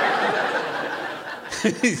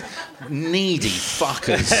 Needy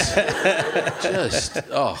fuckers. Just,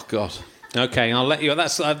 oh God. Okay, I'll let you.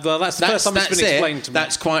 That's the first time it's been explained to me.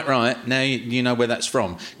 That's quite right. Now you know where that's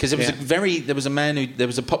from, because there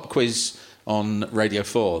was a pop quiz on Radio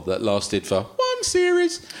 4 that lasted for one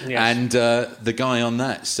series, and the guy on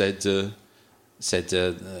that said I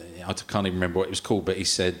can't even remember what it was called, but he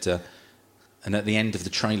said. And at the end of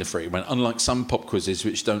the trailer for it, he went, "Unlike some pop quizzes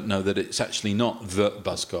which don't know that it's actually not the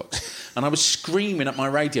Buzzcocks." And I was screaming at my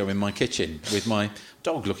radio in my kitchen with my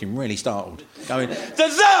dog looking really startled, going, "The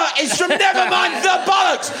is from Nevermind the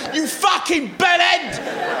Bollocks, you fucking bedhead!"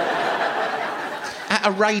 At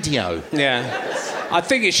a radio. Yeah. I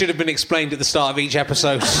think it should have been explained at the start of each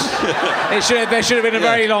episode. There should have been a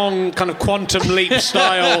very long kind of Quantum Leap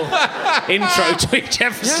style intro to each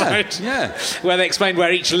episode. Yeah. Where they explained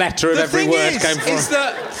where each letter of every word came from. Is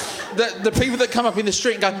that the people that come up in the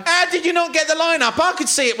street and go, "How did you not get the line up? I could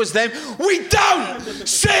see it was them." We don't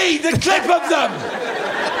see the clip of them.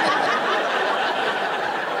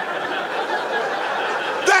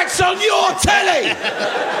 That's on your telly.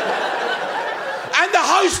 And the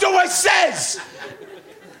host always says,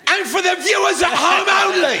 "And for the viewers at home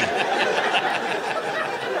only."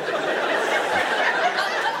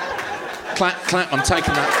 Clap, I'm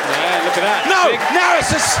taking that. Yeah, look at that. No, now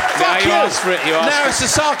it's a... Fuck you. Asked for it, you asked now it's a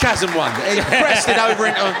sarcasm one. It pressed it over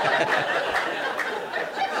into...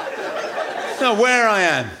 No, where I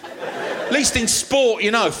am. At least in sport,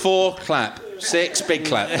 4, clap. 6, big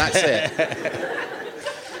clap. That's it.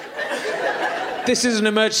 This is an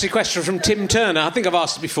emergency question from Tim Turner. I think I've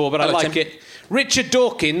asked it before, but I like it. Richard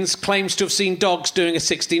Dawkins claims to have seen dogs doing a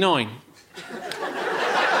 69.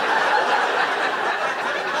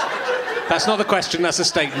 That's not the question, that's a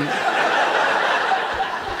statement.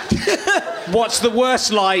 What's the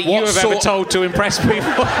worst lie you have ever told to impress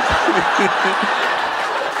people?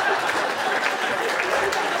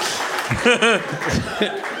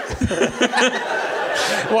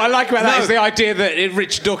 What I like about that is the idea that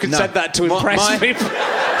Richard Dawkins said that to impress people.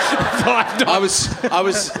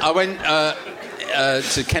 I went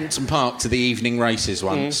to Kempton Park to the evening races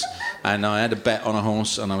once, and I had a bet on a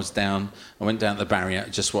horse, and I went down to the barrier,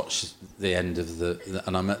 just watched the end of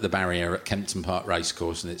and I'm at the barrier at Kempton Park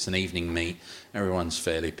Racecourse, and it's an evening meet. Everyone's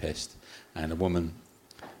fairly pissed, and a woman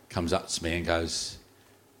comes up to me and goes,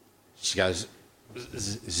 "It's you, innit?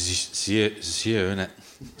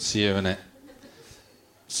 It's you, innit?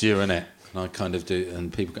 It's you, innit?" And I kind of do,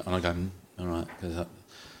 and people go, and I go, "All right,"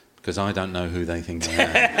 because I don't know who they think I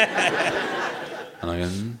am. And I go,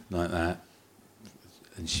 like that.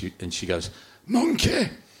 And she goes,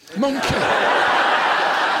 "Monkey! Monkey!"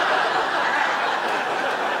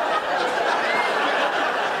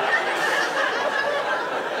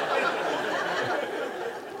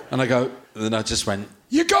 And I go, and then I just went,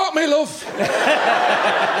 "You got me, love!"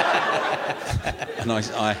 and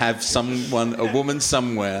I have a woman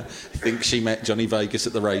somewhere, thinks she met Johnny Vegas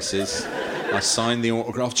at the races. I signed the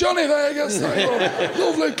autograph. Johnny Vegas,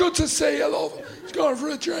 lovely, good to see you, love. He's going for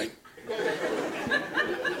a drink.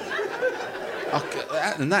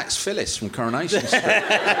 And that's Phyllis from Coronation Street.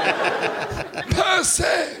 Percy!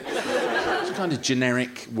 It's kind of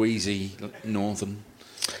generic, wheezy, northern.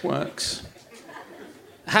 Works.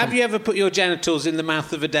 Have you ever put your genitals in the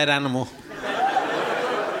mouth of a dead animal?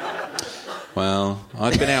 Well,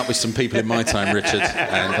 I've been out with some people in my time, Richard,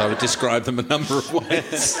 and I would describe them a number of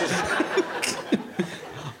ways.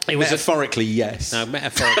 Metaphorically, yes. No,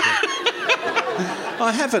 metaphorically.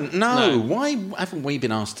 I haven't, no. Why haven't we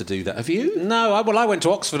been asked to do that? Have you? No, I went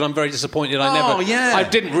to Oxford. I'm very disappointed. I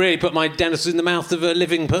didn't really put my genitals in the mouth of a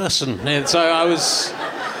living person. And so I was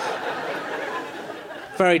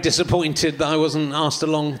very disappointed that I wasn't asked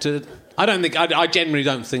along to... I generally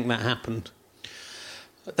don't think that happened.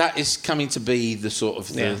 That is coming to be the sort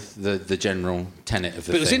of the general tenet of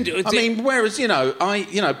the thing. Whereas, put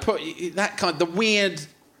that kind, the weird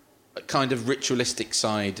kind of ritualistic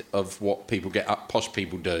side of what posh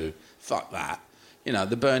people do, fuck that.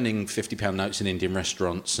 The burning £50 notes in Indian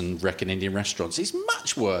restaurants and wrecking Indian restaurants is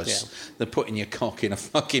much worse than putting your cock in a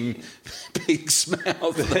fucking pig's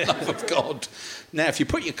mouth, for the love of God. Now, if you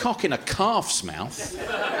put your cock in a calf's mouth...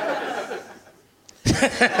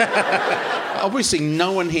 Obviously,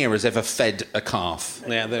 no one here has ever fed a calf.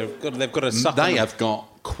 Yeah, they've got a supplement. They have got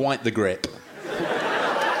quite the grip.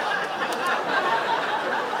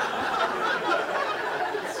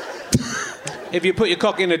 If you put your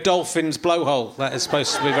cock in a dolphin's blowhole, that is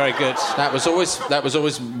supposed to be very good. That was always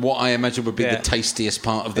what I imagined would be the tastiest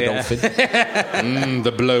part of the dolphin.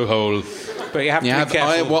 The blowhole. But you have to be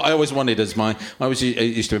careful. What I always wanted I always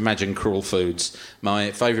used to imagine cruel foods.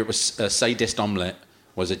 My favourite was a sadist omelette.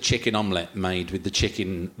 Was a chicken omelette made with the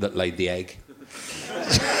chicken that laid the egg.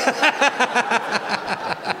 I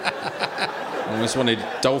always wanted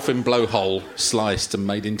dolphin blowhole sliced and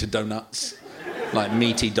made into donuts. Like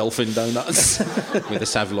meaty dolphin donuts with a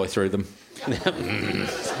saveloy through them. Good.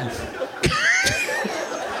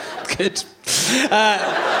 Good.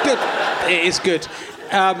 It is good.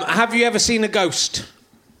 Have you ever seen a ghost?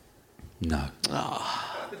 No.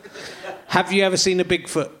 Oh. Have you ever seen a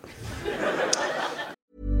Bigfoot?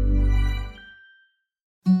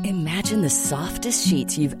 Imagine the softest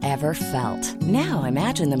sheets you've ever felt. Now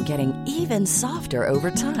imagine them getting even softer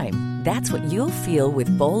over time. That's what you'll feel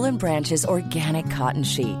with Boll & Branch's organic cotton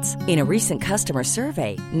sheets. In a recent customer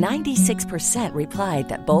survey, 96% replied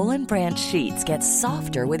that Boll & Branch sheets get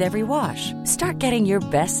softer with every wash. Start getting your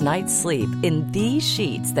best night's sleep in these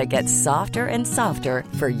sheets that get softer and softer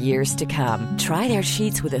for years to come. Try their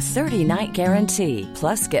sheets with a 30-night guarantee.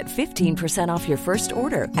 Plus, get 15% off your first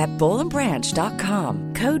order at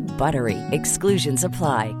bollandbranch.com. Code BUTTERY. Exclusions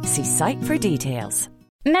apply. See site for details.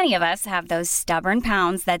 Many of us have those stubborn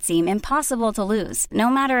pounds that seem impossible to lose, no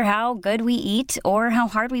matter how good we eat or how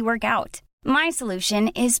hard we work out. My solution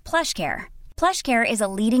is PlushCare. PlushCare is a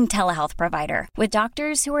leading telehealth provider with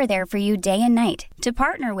doctors who are there for you day and night to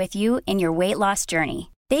partner with you in your weight loss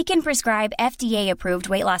journey. They can prescribe FDA-approved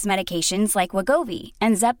weight loss medications like Wegovy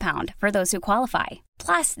and Zepbound for those who qualify.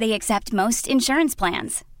 Plus, they accept most insurance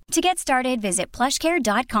plans. To get started, visit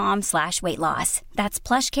plushcare.com/weightloss. That's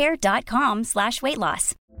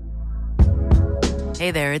plushcare.com/weightloss. Hey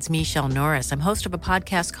there, it's Michelle Norris. I'm host of a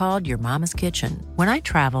podcast called Your Mama's Kitchen. When I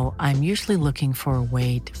travel, I'm usually looking for a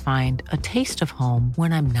way to find a taste of home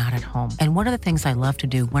when I'm not at home. And one of the things I love to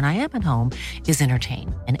do when I am at home is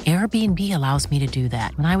entertain. And Airbnb allows me to do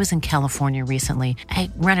that. When I was in California recently, I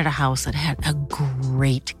rented a house that had a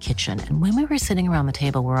great kitchen. And when we were sitting around the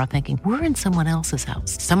table, we're all thinking, we're in someone else's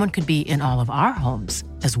house. Someone could be in all of our homes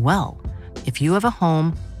as well. If you have a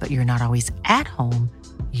home, but you're not always at home,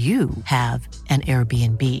 you have an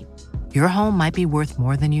Airbnb. Your home might be worth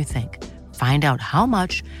more than you think. Find out how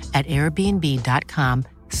much at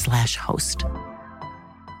airbnb.com/host.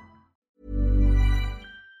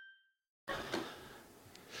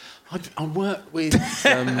 I work with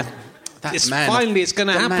that man. Finally, it's going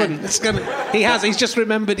to happen. He's just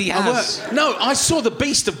remembered he has. I saw the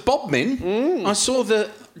Beast of Bodmin. I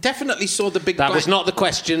definitely saw the big. That was not the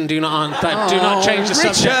question. Do not change the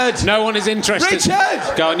Richard. subject. No one is interested.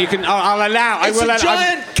 Richard, go on. You can. I'll allow. It's a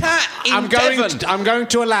giant cat in Devon. I'm going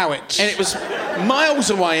to allow it. And it was miles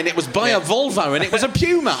away, and it was by a Volvo, and it was a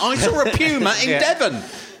Puma. I saw a Puma in Devon.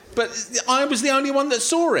 But I was the only one that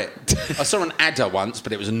saw it. I saw an adder once,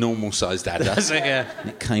 but it was a normal-sized adder. That's it, yeah. And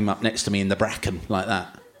it came up next to me in the bracken like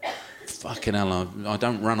that. Fucking hell, I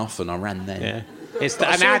don't run often. I ran then. Yeah.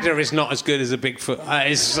 An adder is not as good as a Bigfoot.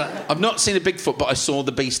 I've not seen a Bigfoot, but I saw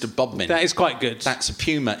the Beast of Bodmin. That is quite good. That's a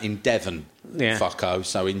puma in Devon. Yeah. Fucko,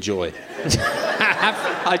 so enjoy.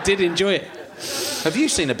 I did enjoy it. Have you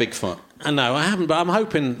seen a Bigfoot? No, I haven't, but I'm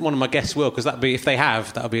hoping one of my guests will, because if they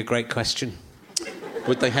have, that would be a great question.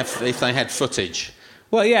 Would they have, if they had footage?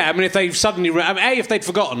 Well, yeah, I mean, if they've suddenly... if they'd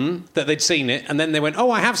forgotten that they'd seen it, and then they went,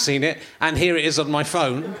 oh, I have seen it, and here it is on my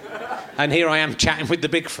phone, and here I am chatting with the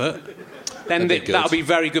Bigfoot, then that'll be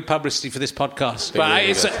very good publicity for this podcast. But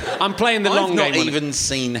really I'm playing the long game. I've not even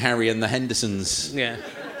seen Harry and the Hendersons. Yeah.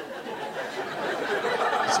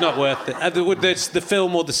 It's not worth it. There's the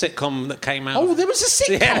film or the sitcom that came out. Oh, there was a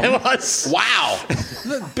sitcom? Yeah, there was. Wow.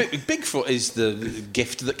 Look, Bigfoot is the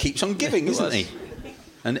gift that keeps on giving, isn't he?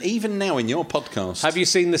 And even now in your podcast... Have you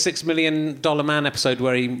seen the $6 Million Man episode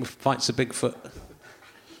where he fights a Bigfoot?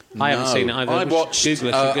 No. I haven't seen it either. I watched...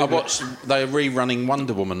 They're rerunning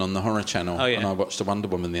Wonder Woman on the Horror Channel. Oh, yeah. And I watched the Wonder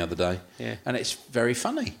Woman the other day. Yeah. And it's very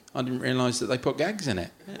funny. I didn't realise that they put gags in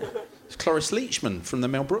it. Yeah. Cloris Leachman from the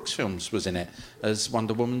Mel Brooks films was in it as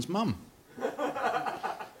Wonder Woman's mum.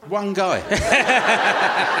 One guy.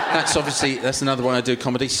 That's another way I do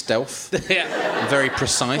comedy, stealth. Yeah. Very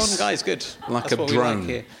precise. One guy's good. Like That's a drone.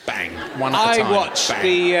 Like bang. One at a time. I watched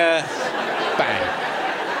bang.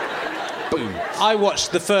 Bang. Boom. I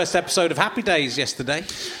watched the first episode of Happy Days yesterday.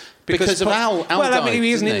 Because of Al well, died, I mean,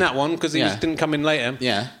 he isn't in he? that one because he didn't come in later.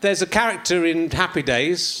 Yeah. There's a character in Happy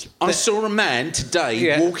Days. I saw a man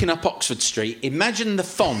today walking up Oxford Street. Imagine the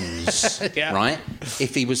Fonz, right?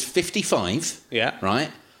 If he was 55,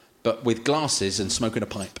 right? But with glasses and smoking a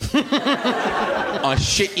pipe. I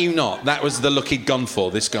shit you not. That was the look he'd gone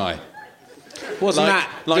for, this guy. Wasn't that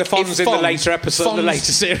the Fonz in the later episode, the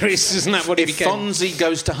later series? Isn't that what he became? If Fonzie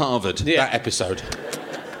goes to Harvard, that episode.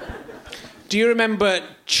 Do you remember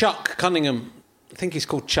Chuck Cunningham? I think he's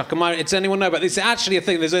called Chuck. Does anyone know about this? It's actually a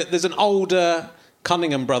thing. There's an older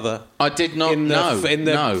Cunningham brother. I did not know. In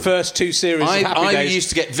the first two series of Happy Days. I used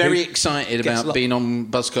to get very excited about being on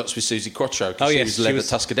Buzzcocks with Susie Quattro because she was Leather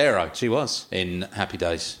Tuscadero. She was. In Happy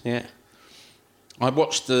Days. Yeah. I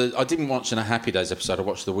didn't watch a Happy Days episode. I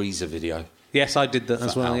watched the Weezer video. Yes, I did that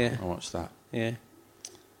as well, yeah. I watched that. Yeah. It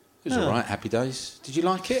was all right, Happy Days. Did you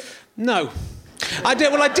like it? No. I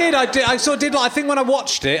did. Well, I did. I sort of did. I think when I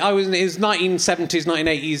watched it, it was 1970s,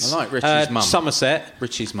 1980s. I like Richie's mum. Somerset.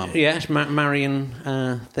 Richie's mum. Yeah,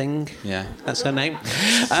 Marion thing. Yeah, that's her name.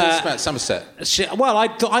 Tell us about Somerset.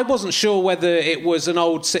 I wasn't sure whether it was an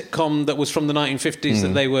old sitcom that was from the 1950s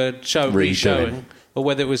that they were re-showing, or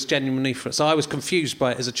whether it was genuinely. So I was confused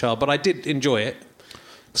by it as a child, but I did enjoy it.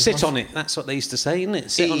 Sit on it. That's what they used to say, isn't it?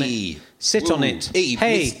 Sit on it. Sit on it.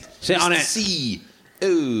 Hey, sit on it. C.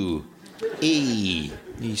 Ooh. E.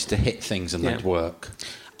 You used to hit things and that'd work.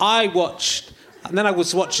 And then I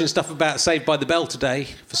was watching stuff about Saved by the Bell today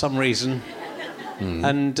for some reason.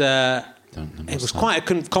 And it was quite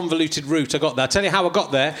a convoluted route I got there. I'll tell you how I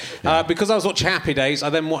got there. Because I was watching Happy Days,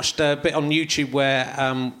 I then watched a bit on YouTube where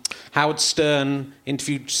Howard Stern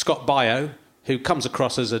interviewed Scott Baio, who comes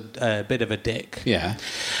across as a bit of a dick. Yeah.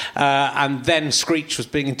 And then Screech was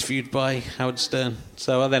being interviewed by Howard Stern.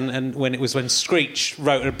 So when Screech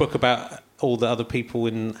wrote a book about all the other people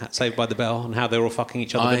in Saved by the Bell and how they were all fucking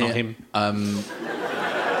each other, but not him.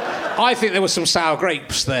 I think there were some sour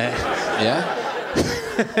grapes there. Yeah?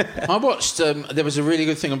 I watched... there was a really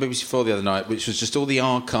good thing on BBC4 the other night, which was just all the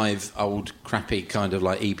archive, old, crappy kind of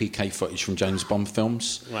like EPK footage from James Bond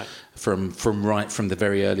films. Right. From the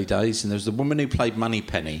very early days. And there was the woman who played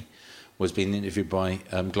Moneypenny, was being interviewed by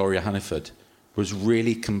Gloria Hunniford, was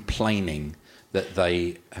really complaining that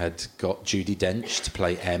they had got Judi Dench to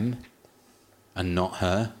play M and not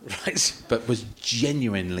her. Right. But was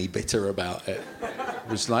genuinely bitter about it.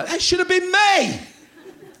 Was like, that should have been me!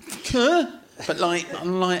 Huh? But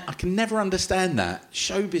I'm like, I can never understand that.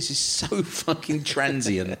 Showbiz is so fucking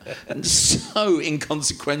transient and so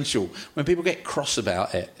inconsequential. When people get cross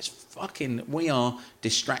about it, we are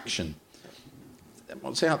distraction.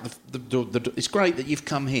 What's out it's great that you've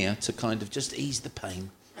come here to kind of just ease the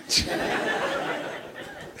pain.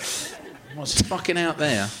 What's fucking out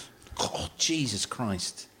there? God, Jesus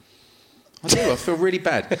Christ. I feel really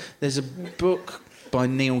bad. There's a book by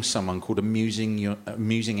Neil someone called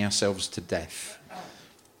Amusing Ourselves to Death.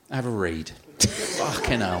 Have a read.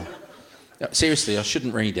 Fucking hell. Seriously, I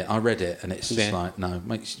shouldn't read it. I read it, and it's just like, no,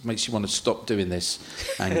 makes you want to stop doing this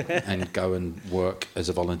and go and work as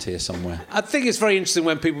a volunteer somewhere. I think it's very interesting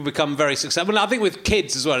when people become very successful. Well, I think with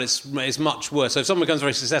kids as well, it's much worse. So if someone becomes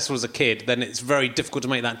very successful as a kid, then it's very difficult to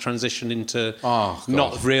make that transition into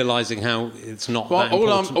not realising how it's not that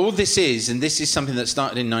important. All this is, and this is something that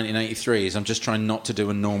started in 1983, is I'm just trying not to do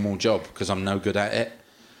a normal job because I'm no good at it.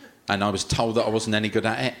 And I was told that I wasn't any good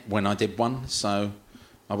at it when I did one, so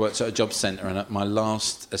I worked at a job centre, and at my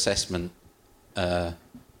last assessment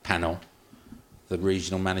panel, the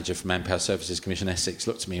regional manager for Manpower Services Commission Essex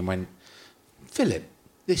looked at me and went, "Philip,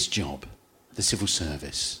 this job, the civil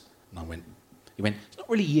service." And he went, "It's not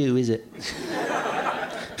really you, is it?"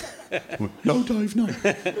 No, Dave, no.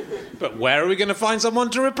 But where are we going to find someone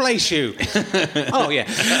to replace you? Oh, yeah.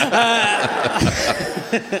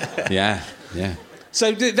 Yeah.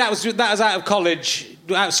 So that was out of college,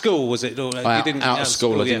 out of school, was it? Or out of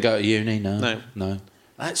school. I didn't go to uni, no.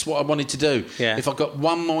 That's what I wanted to do. Yeah. If I got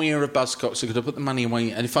one more year of Buzzcocks, I could have put the money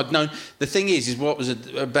away. And if I'd known... The thing is what was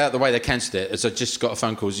about the way they cancelled it, is I just got a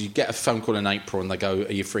phone call. You get a phone call in April and they go,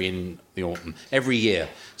 "Are you free in the autumn?" Every year.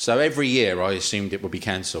 So every year I assumed it would be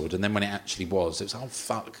cancelled. And then when it actually was, it was, oh,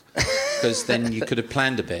 fuck. Because then you could have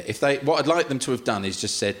planned a bit. What I'd like them to have done is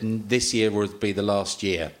just said, this year will be the last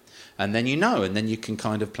year. And then and then you can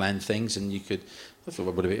kind of plan things, and you could... I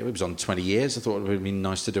thought it was on 20 years. I thought it would have been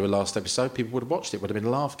nice to do a last episode. People would have watched it. It would have been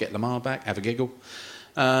a laugh, get Lamar back, have a giggle.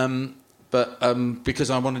 But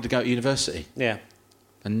because I wanted to go to university. Yeah.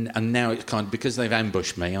 And now it's kind of... Because they've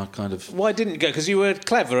ambushed me, I kind of... Why didn't you go? Because you were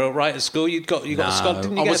clever, right, at school? You got a scholarship.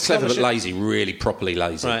 Didn't you I get was clever but lazy, really properly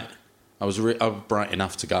lazy. Right. I was bright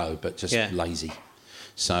enough to go, but just lazy.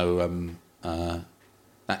 So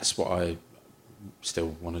that's what I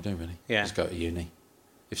still want to do, really. Yeah. Just go to uni.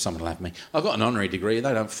 If someone will have me. I've got an honorary degree,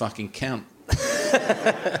 they don't fucking count.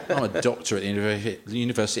 I'm a doctor at the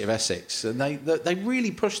University of Essex, and they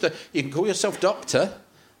really push you can call yourself doctor.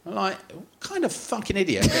 I'm like, what kind of fucking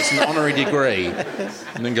idiot gets an honorary degree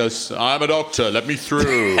and then goes, "I'm a doctor, let me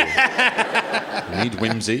through." I need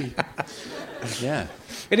whimsy. Yeah.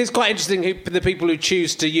 It is quite interesting the people who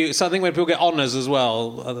choose to use. So I think when people get honours as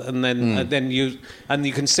well, and then you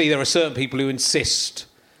can see there are certain people who insist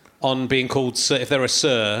on being called sir, if they're a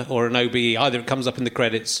sir or an OBE. Either it comes up in the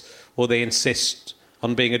credits, or they insist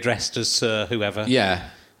on being addressed as sir, whoever. Yeah.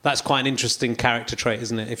 That's quite an interesting character trait,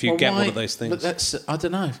 isn't it? If you get one of those things. But that's, I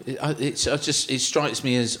don't know. It strikes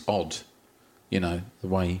me as odd, the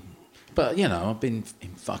way. But I've been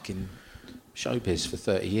in fucking showbiz for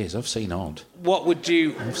 30 years. I've seen odd. What would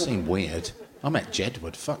you? I've seen weird. I met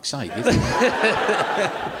Jedward. Fuck's sake.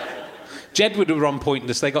 Jedward were on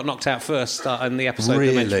Pointless. They got knocked out first in the episode.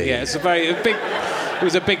 Really? Yeah, it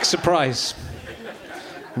was a big surprise.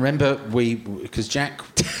 Remember, because Jack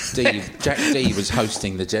D was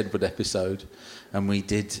hosting the Jedward episode, and we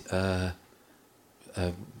did, and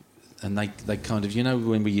they kind of,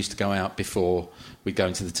 when we used to go out before we go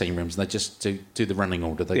into the team rooms, and they just do the running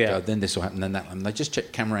order. They go, then this will happen, then that, and they just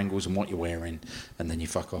check camera angles and what you're wearing, and then you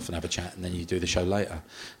fuck off and have a chat, and then you do the show later.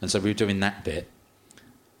 And so we were doing that bit.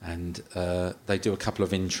 And they do a couple of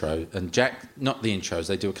intros, and Jack, not the intros,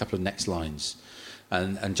 they do a couple of next lines,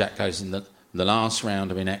 and Jack goes, in the last round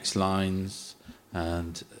of next lines,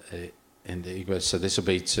 and he goes, so this will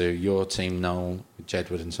be to your team, Noel,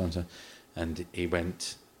 Jedward, and so on, and he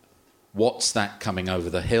went, "What's that coming over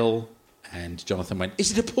the hill?" And Jonathan went,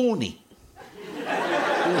 "Is it a pony?"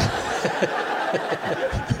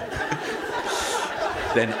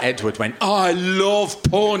 Then Edward went, "Oh, I love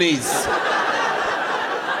ponies."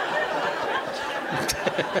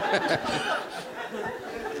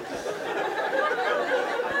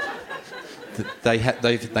 They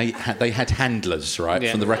had handlers, right,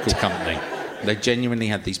 from the record company. They genuinely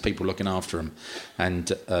had these people looking after them,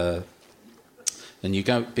 and you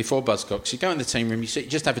go before Buzzcocks. You go in the team room. You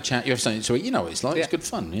just have a chat. You have something to eat. You know what it's like. It's good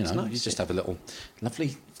fun. It's nice. You just have a little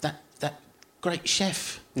lovely that great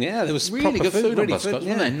chef. Yeah, there was really good food on really Buzzcocks,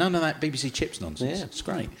 wasn't there? None of that BBC Chips nonsense. Yeah. It's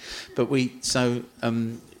great. But we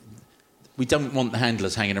don't want the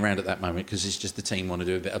handlers hanging around at that moment, because it's just the team want to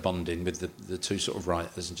do a bit of bonding with the two sort of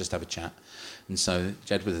writers and just have a chat. And so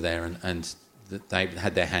Jedward were there, and they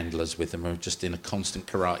had their handlers with them, who were just in a constant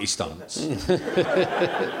karate stance.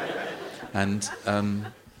 And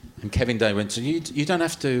Kevin Day went, "So you don't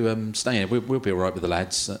have to stay here. We'll be all right with the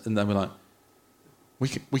lads." And they were like,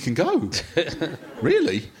 "We can go."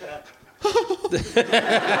 Really?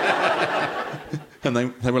 And they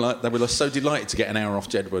were so delighted to get an hour off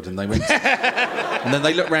Jedward, and they went, and then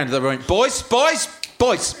they looked round and they went, boys.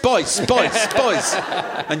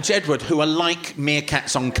 And Jedward, who are like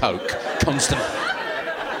meerkats on coke, constantly.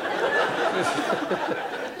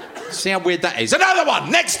 See how weird that is? Another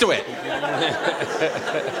one next to it.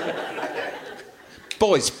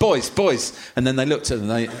 Boys. And then they looked at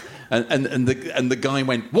them and the guy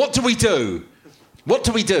went, what do we do? What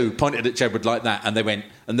do we do? Pointed at Jedward like that. And they went,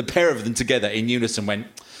 and the pair of them together in unison went,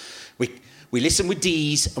 we listen with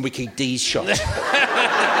D's and we keep D's shut.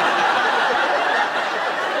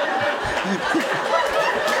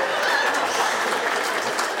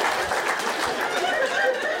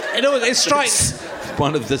 You know, it strikes...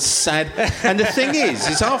 One of the sad... And the thing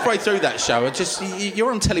is halfway through that show,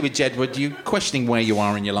 you're on telly with Jedward, you're questioning where you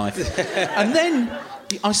are in your life. And then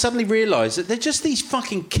I suddenly realised that they're just these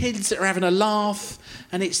fucking kids that are having a laugh,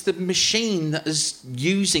 and it's the machine that is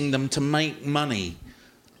using them to make money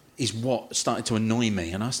is what started to annoy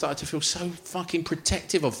me. And I started to feel so fucking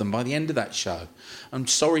protective of them by the end of that show. I'm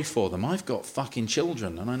sorry for them. I've got fucking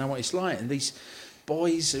children, and I know what it's like. And these...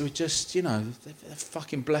 boys who are just, you know, they're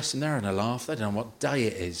fucking blessed and they're having a laugh. They don't know what day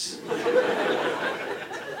it is.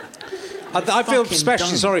 I feel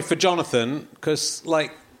especially sorry for Jonathan because,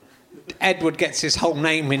 like, Edward gets his whole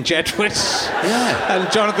name in Jedward. Yeah. And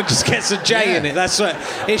Jonathan just gets a J in it. That's what...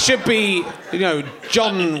 It should be, you know,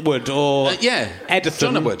 John Wood or...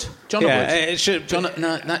 Edithan. John Yeah, it should...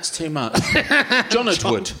 No, that's too much.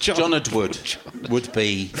 Jonathan would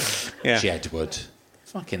be Jedward.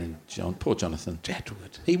 Fucking John, poor Jonathan.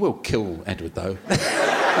 Edward. He will kill Edward, though.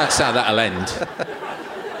 That's how that'll end.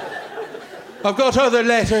 I've got other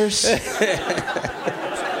letters.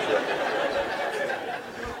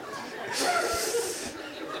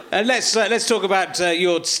 Let's talk about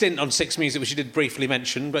your stint on Six Music, which you did briefly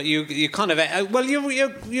mention, but you kind of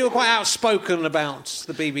you were quite outspoken about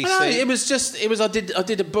the BBC. No, it was. I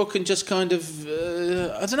did a book and just kind of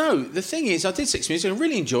I don't know. The thing is, I did Six Music. I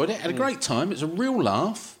really enjoyed it. Had a great time. It was a real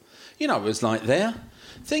laugh. You know, it was like there.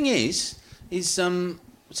 Thing is so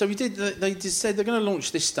we did. They just said they're going to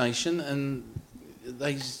launch this station, and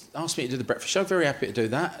they asked me to do the breakfast show. Very happy to do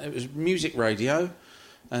that. It was music radio,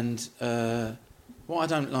 and. What I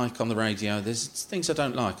don't like on the radio, there's things I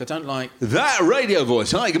don't like. I don't like that radio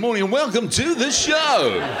voice. Hi, good morning and welcome to the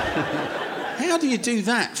show. How do you do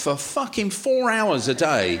that for fucking 4 hours a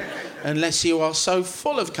day unless you are so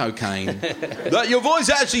full of cocaine that your voice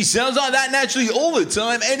actually sounds like that naturally all the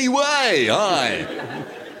time anyway? Hi.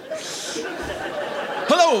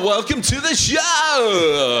 Hello and welcome to the show.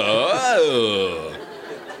 Oh.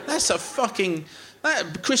 That's a fucking...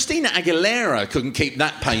 Christina Aguilera couldn't keep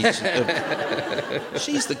that pace.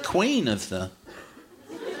 She's the queen of the...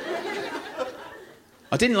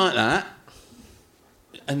 I didn't like that.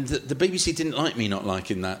 And the BBC didn't like me not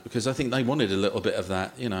liking that because I think they wanted a little bit of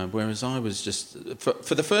that, you know, whereas I was just...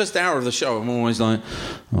 For the first hour of the show, I'm always like,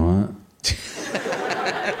 all right.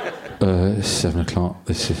 It's 7 o'clock.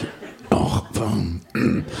 This is... Oh,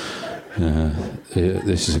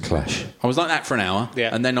 this is a clash. I was like that for an hour,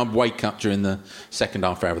 and then I'd wake up during the second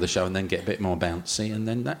half hour of the show and then get a bit more bouncy, and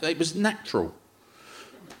then it was natural.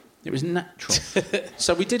 It was natural.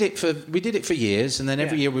 So we did it for years, and then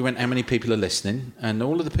every year we went, how many people are listening? And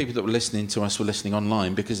all of the people that were listening to us were listening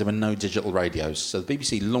online because there were no digital radios. So the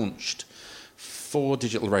BBC launched 4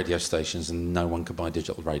 digital radio stations, and no one could buy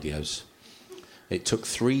digital radios. It took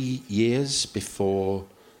 3 years before...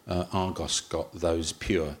 Argos got those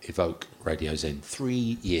pure Evoke radios in.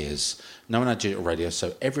 3 years. No one had digital radio,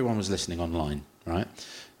 so everyone was listening online, right?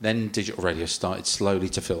 Then digital radio started slowly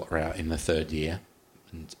to filter out in the 3rd year,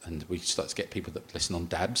 and we started to get people that listen on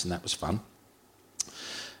DABs, and that was fun.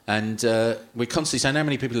 And we constantly saying, how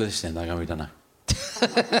many people are listening? They go, we don't know.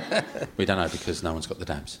 We don't know because no one's got the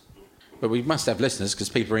DABs. But we must have listeners because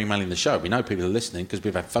people are emailing the show. We know people are listening because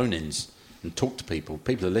we've had phone-ins and talked to people.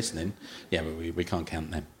 People are listening. Yeah, but we can't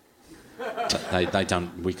count them. They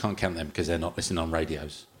don't. We can't count them because they're not listening on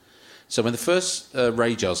radios. So when the first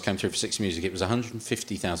radios came through for Six Music, it was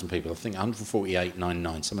 150,000 people. I think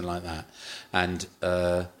 148,999, something like that. And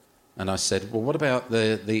I said, well, what about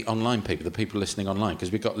the online people, the people listening online?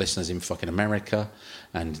 Because we've got listeners in fucking America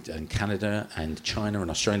and Canada and China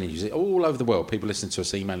and Australia, New Zealand, all over the world. People listening to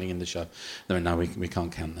us, emailing in the show. They went, no, we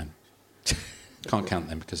can't count them. Can't count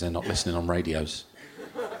them because they're not listening on radios.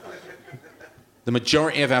 The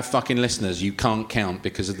majority of our fucking listeners you can't count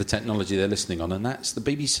because of the technology they're listening on, and that's the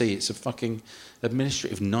BBC. It's a fucking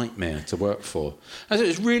administrative nightmare to work for. And so it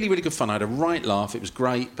was really, really good fun. I had a right laugh. It was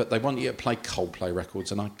great, but they want you to play Coldplay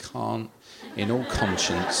records, and I can't, in all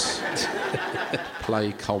conscience,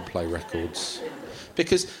 play Coldplay records.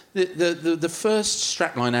 Because the first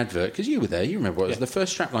strapline advert, because you were there, you remember what it was, the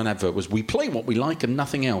first strapline advert was, we play what we like and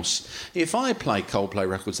nothing else. If I play Coldplay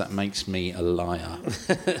records, that makes me a liar.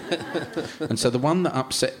 And so the one that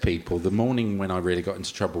upset people, the morning when I really got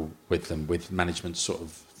into trouble with them, with management sort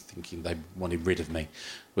of thinking they wanted rid of me,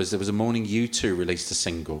 was there was a morning U2 released a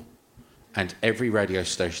single, and every radio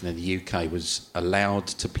station in the UK was allowed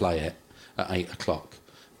to play it at 8 o'clock.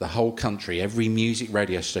 The whole country, every music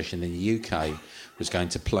radio station in the UK was going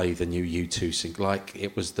to play the new U2 single, like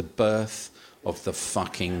it was the birth of the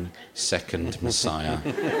fucking second Messiah.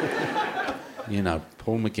 You know,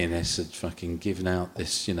 Paul McGuinness had fucking given out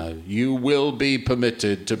this, you know, you will be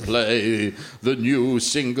permitted to play the new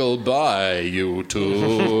single by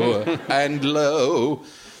U2 and lo.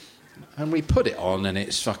 And we put it on and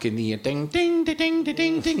it's fucking the ding, ding, ding, ding,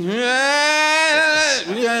 ding, ding.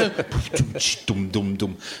 Dum, dum,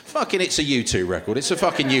 dum. Fucking, it's a U2 record. It's a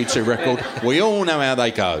fucking U2 record. We all know how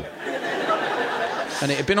they go.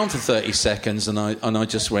 And it had been on for 30 seconds, and I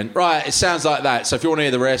just went, right, it sounds like that, so if you want to hear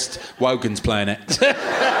the rest, Wogan's playing it.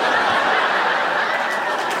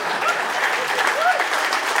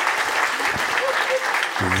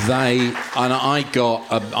 I got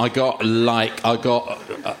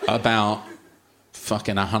about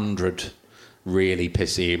fucking 100 really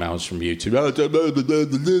pissy emails from YouTube.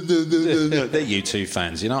 They're U2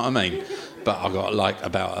 fans, you know what I mean? But I got like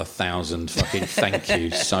about 1,000 fucking thank you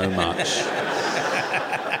so much.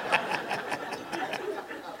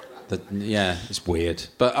 Yeah, it's weird.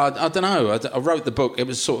 But I don't know. I wrote the book. It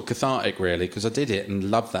was sort of cathartic, really, because I did it and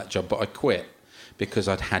loved that job, but I quit because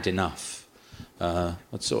I'd had enough. I'd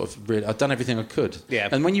done everything I could. Yeah.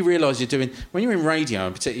 And when you realise when you're in radio,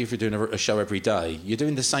 and particularly if you're doing a show every day, you're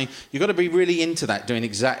doing the same. You've got to be really into that, doing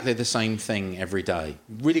exactly the same thing every day.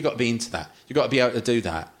 You've really got to be into that. You've got to be able to do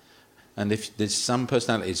that. And if there's some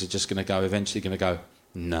personalities that are just going to go, eventually going to go,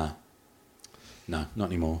 no, not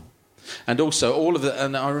anymore. And also,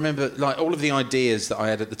 I remember, like, all of the ideas that I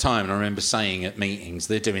had at the time, and I remember saying at meetings,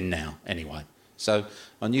 they're doing now anyway. So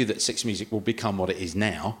I knew that Six Music will become what it is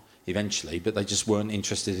now, eventually, but they just weren't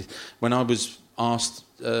interested. When I was asked,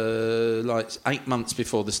 8 months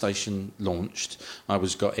before the station launched, I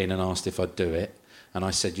got in and asked if I'd do it, and I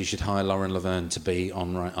said, you should hire Lauren Laverne to be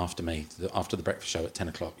on right after me, after the breakfast show at 10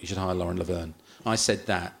 o'clock. You should hire Lauren Laverne. I said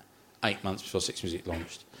that 8 months before Six Music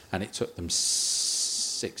launched, and it took them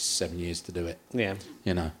 6-7 years to do it. Yeah.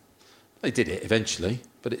 You know. They did it eventually,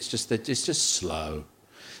 but it's just slow.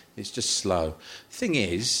 It's just slow. Thing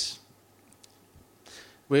is,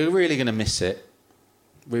 we're really going to miss it.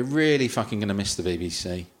 We're really fucking going to miss the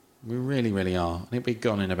BBC. We really, really are. And it'll be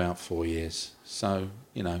gone in about 4 years. So,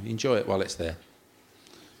 you know, enjoy it while it's there.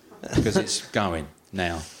 Because it's going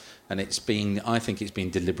now. And I think it's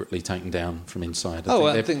been deliberately taken down from inside.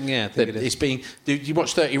 I think it is. It's being. Did you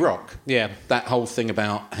watch 30 Rock? Yeah. That whole thing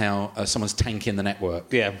about how someone's tanking the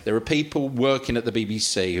network. Yeah. There are people working at the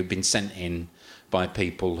BBC who've been sent in by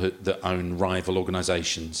people that own rival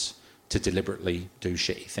organisations to deliberately do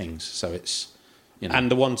shitty things. So it's, you know.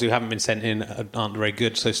 And the ones who haven't been sent in aren't very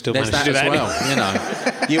good, so still manage to do that as well. anyway. You know,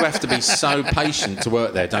 you have to be so patient to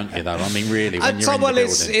work there, don't you? Though, I mean, really, when you're in the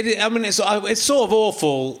building. It's sort of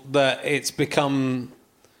awful that it's become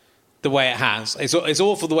the way it has. It's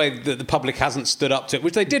awful the way that the public hasn't stood up to it,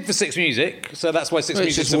 which they did for Six Music. So that's why Six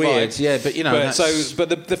Music survived. Weird, yeah. But you know, but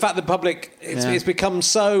the fact that the public it's become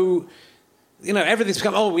so. You know, everything's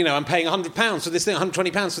become, I'm paying £100 for this thing,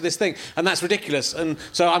 £120 for this thing, and that's ridiculous. And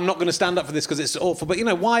so I'm not going to stand up for this because it's awful. But, you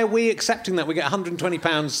know, why are we accepting that? We get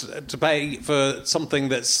 £120 to pay for something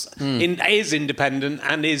that's is independent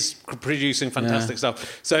and is producing fantastic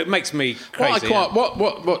stuff. So it makes me crazy.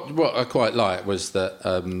 What I quite like was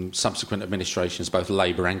that subsequent administrations, both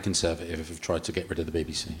Labour and Conservative, have tried to get rid of the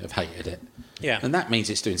BBC, have hated it. Yeah. And that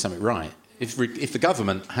means it's doing something right. If the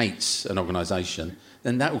government hates an organisation,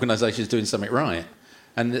 then that organisation is doing something right.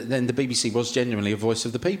 And then the BBC was genuinely a voice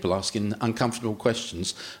of the people, asking uncomfortable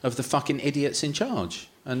questions of the fucking idiots in charge.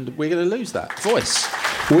 And we're going to lose that voice.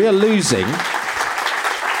 We are losing.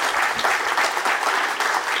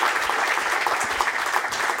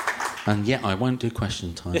 And yet I won't do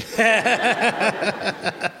Question Time.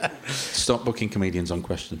 Stop booking comedians on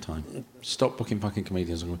Question Time. Stop booking fucking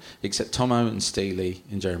comedians on... Except Tomo and Steely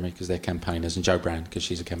and Jeremy, because they're campaigners, and Jo Brand, because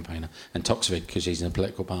she's a campaigner, and Toxvid, because she's in a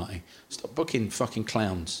political party. Stop booking fucking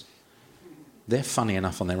clowns. They're funny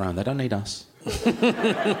enough on their own. They don't need us.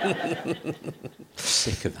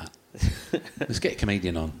 Sick of that. Let's get a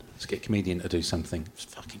comedian on. Let's get a comedian to do something. Just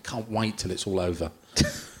fucking can't wait till it's all over.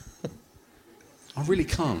 I really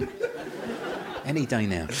can't. Any day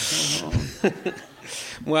now.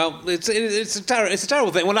 Well, it's a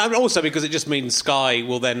terrible thing. Well, also because it just means Sky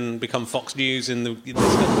will then become Fox News and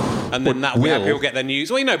then that will people get their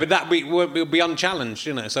news. Well, you know, but that will be unchallenged,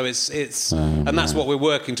 you know. So it's and that's what we're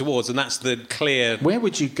working towards, and that's the clear. Where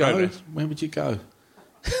would you go? progress. Where would you go?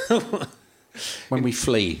 When we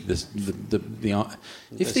flee,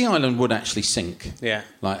 if the island would actually sink,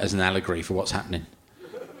 like as an allegory for what's happening,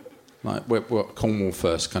 like what Cornwall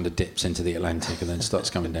first kind of dips into the Atlantic and then starts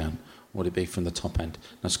coming down, what would it be from the top end?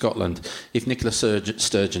 Now Scotland, if Nicola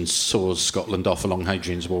Sturgeon saws Scotland off along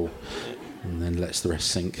Hadrian's Wall and then lets the rest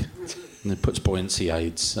sink, and then puts buoyancy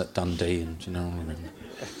aids at Dundee and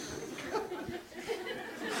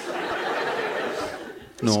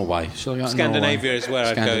Norway. Shall I go to Scandinavia Norway? is where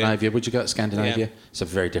I'd go. Scandinavia. Would you go to Scandinavia? Yeah. It's a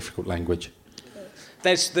very difficult language.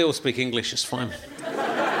 They all speak English, it's fine.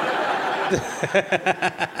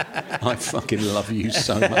 I fucking love you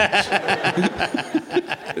so much.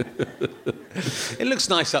 It looks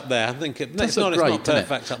nice up there. I think it's not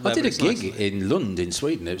perfect up there. I did a gig in Lund in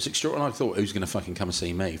Sweden. It was extraordinary. I thought, who's going to fucking come and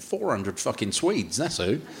see me? 400 fucking Swedes, that's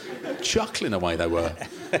who. Chuckling away they were.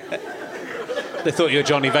 They thought you were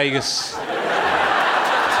Johnny Vegas.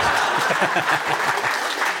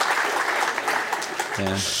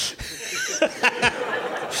 Yeah.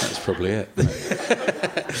 That's probably it.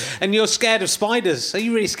 And you're scared of spiders. Are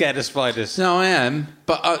you really scared of spiders? No, I am.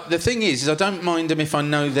 But the thing is I don't mind them if I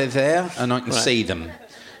know they're there and I can see them.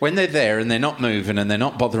 When they're there and they're not moving and they're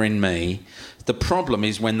not bothering me, the problem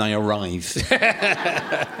is when they arrive.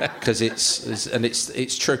 Because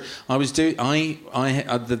it's true.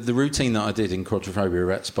 The routine that I did in Quadrophobia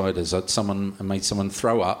about spiders, I made someone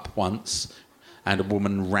throw up once, and a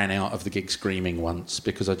woman ran out of the gig screaming once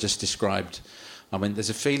because I just described. I mean, there's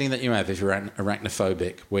a feeling that you have if you're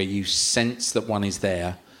arachnophobic where you sense that one is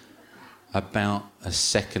there about a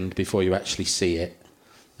second before you actually see it,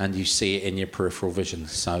 and you see it in your peripheral vision.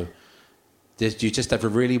 So you just have a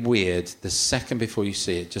really weird, the second before you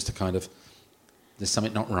see it, just a kind of, there's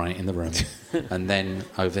something not right in the room. And then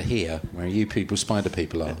over here, where you people, spider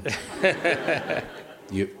people are,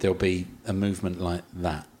 there'll be a movement like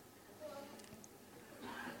that.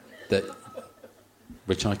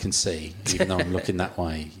 Which I can see, even though I'm looking that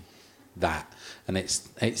way. That. And it's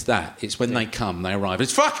that. It's when they come, they arrive.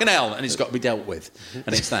 It's fucking hell! And it's got to be dealt with.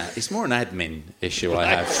 And it's that. It's more an admin issue I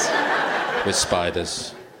have with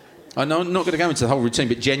spiders. I'm not going to go into the whole routine,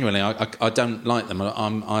 but genuinely, I don't like them.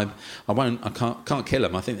 I can't kill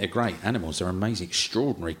them. I think they're great animals. They're amazing,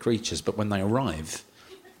 extraordinary creatures. But when they arrive,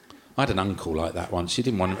 I had an uncle like that once. She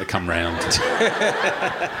didn't want him to come round.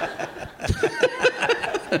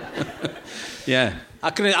 Yeah. I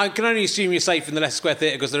can only assume you're safe in the Leicester Square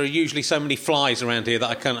Theatre because there are usually so many flies around here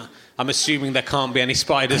that I'm assuming there can't be any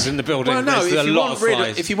spiders in the building. Well, no, There's a lot of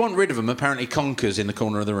flies. If you want rid of them, apparently Conker's in the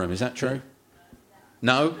corner of the room. Is that true?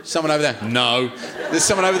 No? Someone over there? No. There's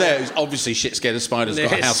someone over there who's obviously shit scared of spiders,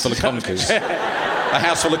 got a house full of Conkers. A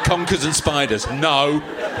house full of Conkers and spiders. No.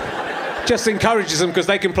 Just encourages them because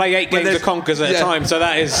they can play 8 games of Conkers at a time, so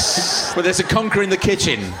that is... Well, there's a Conker in the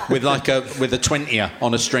kitchen with a 20er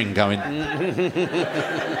on a string going...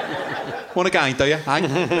 Want a game, do you?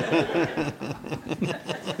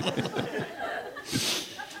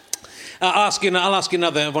 I'll ask you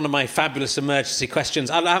another one of my fabulous emergency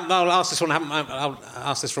questions. I'll ask this one. I'll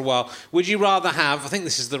ask this for a while. Would you rather have? I think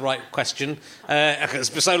this is the right question.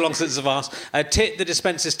 It's been so long since I've asked. A tit that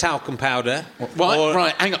dispenses talcum powder. What?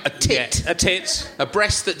 Right, hang on. A tit. Yeah, a tit. A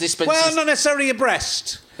breast that dispenses. Well, not necessarily a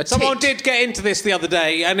breast. Someone did get into this the other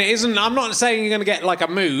day, and it isn't. I'm not saying you're going to get like a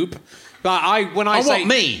moob. But when I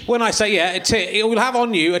say a tit, it will have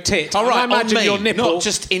on you a tit. All right, I imagine on me, your nipple, not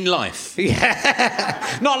just in life.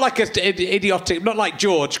 Yeah, not like an idiotic, not like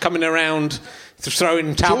George coming around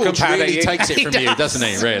throwing talcum powder. George really takes it from you, doesn't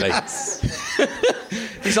he? Really.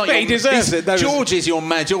 He's like he deserves it. George is your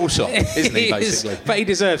Madge Alsop, isn't he? Basically, but he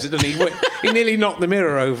deserves it, doesn't he? He nearly knocked the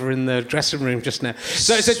mirror over in the dressing room just now.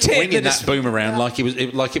 So it's a tit swinging that boom around like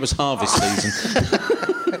it was harvest season.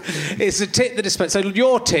 It's a tit that dispenses. So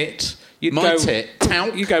your tit.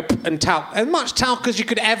 Talc. You go and talc. As much talc as you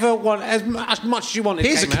could ever want, as much as you wanted.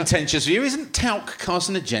 Here's a contentious view. Isn't talc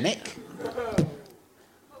carcinogenic?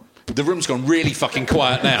 The room's gone really fucking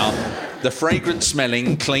quiet now. The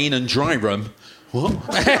fragrant-smelling, clean and dry room. What?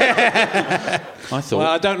 I thought... Well,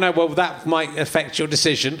 I don't know. Well, that might affect your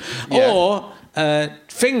decision. Yeah. Or a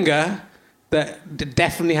finger that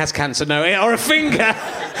definitely has cancer. No, or a finger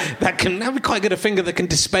that can... That would be quite good, a finger that can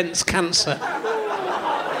dispense cancer.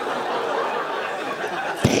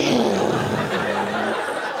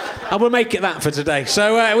 I will make it that for today.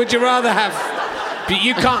 So, would you rather have?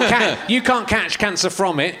 You can't catch cancer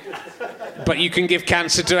from it, but you can give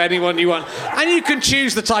cancer to anyone you want, and you can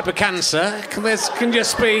choose the type of cancer. It can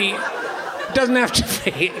just be. It doesn't have to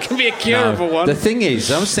be. It can be a curable one. The thing is,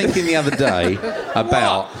 I was thinking the other day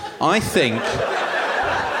about. I think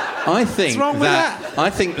I think wrong with that? I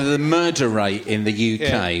think that the murder rate in the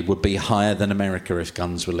UK would be higher than America if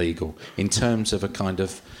guns were legal in terms of a kind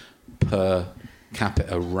of per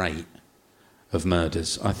capita rate of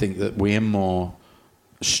murders. I think that we're more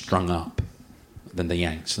strung up than the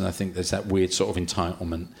Yanks, and I think there's that weird sort of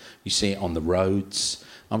entitlement. You see it on the roads.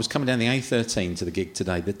 I was coming down the A13 to the gig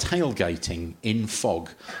today. The tailgating in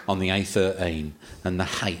fog on the A13 and the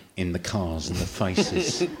hate in the cars and the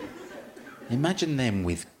faces. Imagine them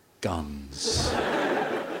with guns.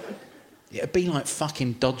 It'd be like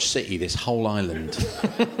fucking Dodge City, this whole island.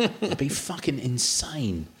 It'd be fucking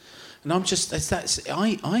insane. And I'm just... I'd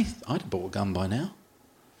have bought a gun by now.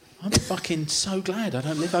 I'm fucking so glad I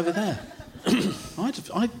don't live over there. Fucking...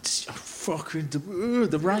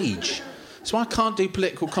 the rage. So I can't do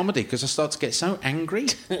political comedy because I start to get so angry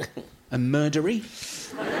and murdery.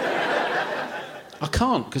 I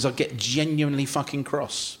can't because I get genuinely fucking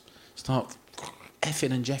cross. Start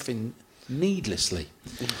effing and jeffing needlessly.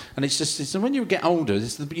 And it's when you get older,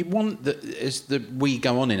 you want that as we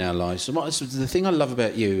go on in our lives. So the thing I love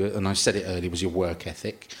about you, and I said it earlier, was your work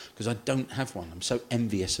ethic, because I don't have one. I'm so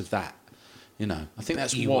envious of that. You know, I think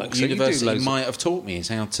that's what university might have taught me, is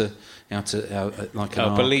how to like.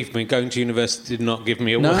 Believe me, going to university did not give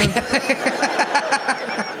me a work.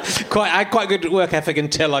 I had quite good work ethic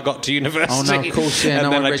until I got to university. Oh no, of course, yeah.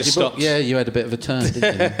 And then I read just your book. stopped. Yeah, you had a bit of a turn,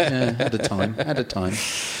 didn't you? Yeah, had a time.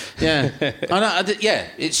 Yeah, I know. Yeah,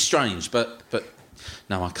 it's strange, but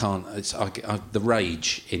no, I can't. It's the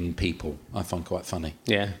rage in people I find quite funny.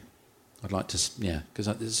 Yeah. I'd like to, because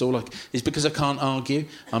it's all like... It's because I can't argue.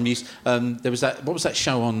 I'm used... there was that... What was that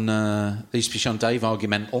show on... They used to be shown on Dave,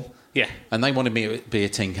 Argumental. Yeah. And they wanted me to be a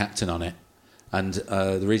team captain on it. And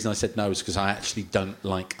the reason I said no is because I actually don't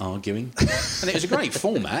like arguing. And it was a great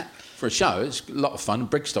format for a show. It's a lot of fun.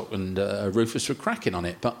 Brigstock and Rufus were cracking on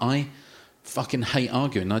it. But I fucking hate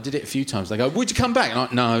arguing. I did it a few times. They go, would you come back? And I'm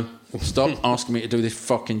like, no. Stop asking me to do this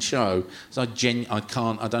fucking show. So I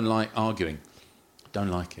don't like arguing. I don't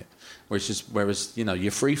like it. Whereas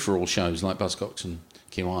your free-for-all shows like Buzzcocks and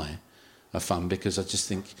QI are fun because I just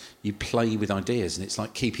think you play with ideas and it's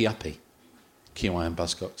like Keepy Uppy, QI and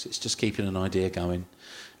Buzzcocks. It's just keeping an idea going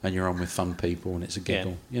and you're on with fun people and it's a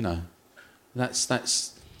giggle. Yeah. That's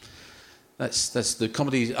the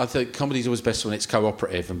comedy. I think comedy's always best when it's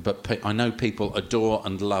cooperative, but I know people adore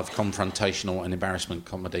and love confrontational and embarrassment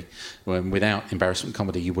comedy. When without embarrassment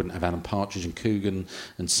comedy, you wouldn't have Alan Partridge and Coogan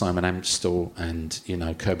and Simon Amstell and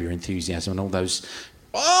Curb Your Enthusiasm and all those.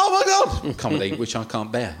 Oh my God, comedy which I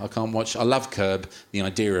can't bear. I can't watch. I love Curb, the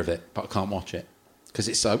idea of it, but I can't watch it because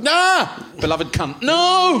it's so beloved cunt.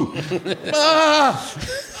 No.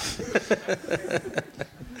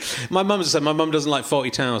 My mum doesn't like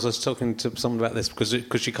Fawlty Towers. I was talking to someone about this because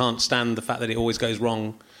she can't stand the fact that it always goes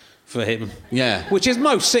wrong for him. Yeah. Which is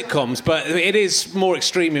most sitcoms, but it is more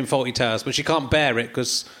extreme in Fawlty Towers. But she can't bear it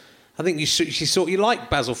because I think you like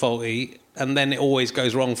Basil Fawlty, and then it always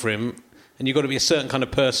goes wrong for him, and you've got to be a certain kind of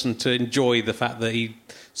person to enjoy the fact that he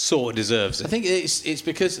sort of deserves it. I think it's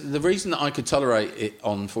because the reason that I could tolerate it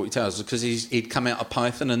on Fawlty Towers is because he'd come out of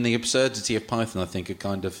Python, and the absurdity of Python, I think, had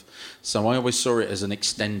kind of... So I always saw it as an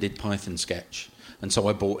extended Python sketch, and so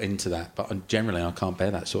I bought into that. But generally, I can't bear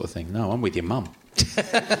that sort of thing. No, I'm with your mum.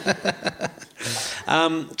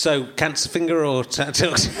 So, cancer finger or...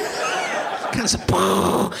 Cancer...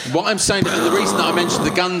 What I'm saying, the reason that I mentioned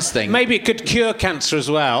the guns thing... Maybe it could cure cancer as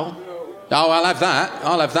well. Oh, I'll have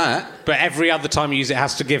that. But every other time you use it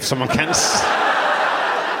has to give someone cancer.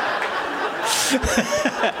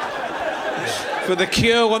 For the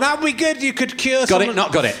cure, well, that would be good. You could cure someone... Got it,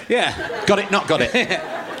 not got it. Yeah. Got it, not got it.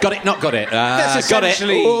 Got it, not got it. That's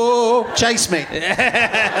essentially... Got it. Oh, chase me.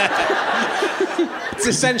 It's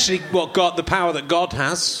essentially the power that God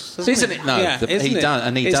has, isn't it? No, yeah, he does,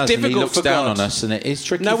 and he does, and he looks down on us, and it is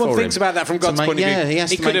tricky. No one one thinks about that from God's point of view. Yeah, he has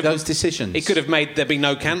to make those decisions. He could have made there be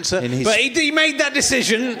no cancer, but he made that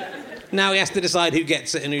decision. Now he has to decide who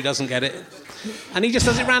gets it and who doesn't get it, and he just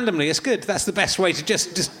does it randomly. It's good. That's the best way to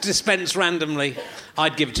just dispense randomly.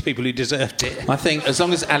 I'd give it to people who deserved it. I think as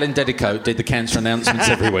long as Alan Dedicoat did the cancer announcements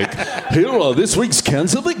every week. Here are this week's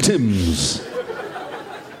cancer victims.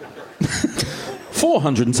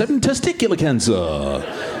 407 testicular cancer.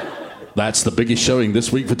 That's the biggest showing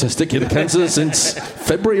this week for testicular cancer since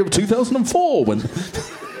February of 2004 when...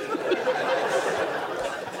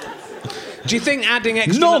 Do you think adding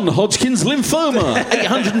extra... Non-Hodgkin's lymphoma,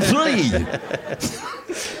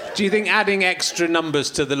 803. Do you think adding extra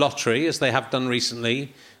numbers to the lottery, as they have done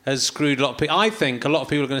recently, has screwed a lot of people? I think a lot of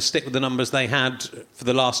people are going to stick with the numbers they had for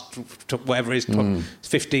the last, whatever it is,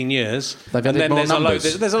 15 years. They've added more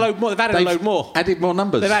numbers. There's a load more. They've added a load more. Added more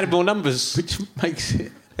numbers. They've added more numbers. Which makes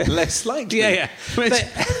it... less likely. Yeah.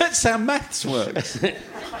 That's how maths works.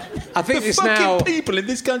 I think the it's fucking now. people in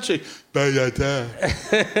this country. I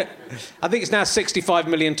think it's now 65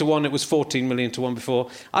 million to 1. It was 14 million to 1 before.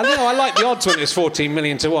 I know I like the odds when it was 14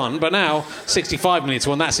 million to 1, but now 65 million to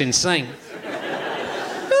 1. That's insane.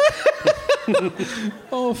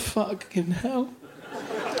 Oh fucking hell!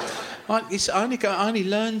 I only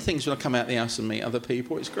learn things when I come out the house and meet other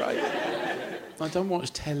people. It's great. I don't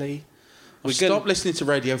watch telly. I stopped listening to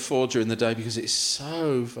Radio 4 during the day because it's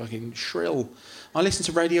so fucking shrill. I listen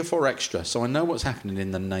to Radio 4 Extra, so I know what's happening in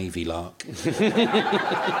the Navy Lark.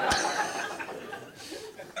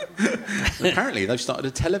 Apparently, they've started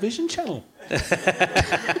a television channel.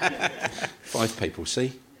 5 people,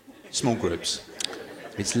 see? Small groups.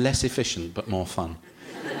 It's less efficient, but more fun.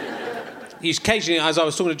 Occasionally, as I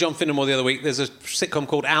was talking to John Finnemore the other week, there's a sitcom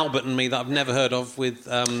called Albert and Me that I've never heard of with...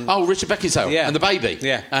 Richard Beckinsale and the baby.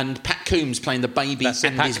 Yeah. And Pat Coombs playing the baby and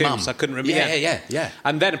his mum. I couldn't remember. Yeah.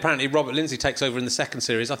 And then apparently Robert Lindsay takes over in the second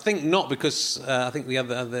series. I think not because I think the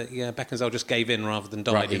other Beckinsale just gave in rather than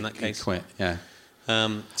died in that case. He quit, yeah. So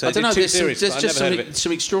I don't know. There's just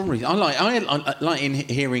some extraordinary. I like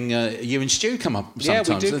hearing you and Stu come up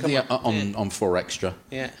sometimes. Yeah, we do come up. On 4 Extra.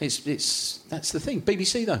 Yeah, it's that's the thing.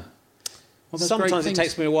 BBC though. Well, sometimes it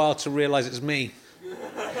takes me a while to realise it's me.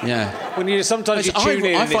 Yeah. When you sometimes you tune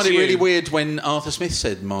in. I find it really weird when Arthur Smith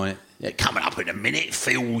said coming up in a minute,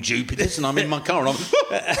 Phil Jupiter, and I'm in my car and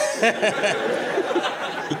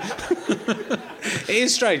It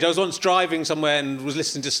is strange. I was once driving somewhere and was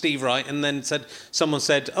listening to Steve Wright, and then someone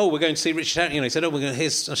said, "Oh, we're going to see Richard Harrington." He said, "Oh, we're going to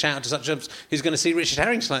here's a shout out to such a who's going to see Richard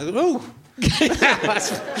Harrington." I thought, "Oh,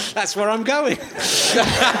 that's where I'm going."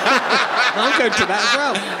 I'm going to that as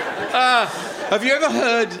well. Have you ever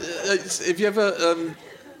heard?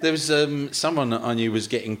 There was someone I knew was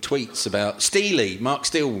getting tweets about Steely. Mark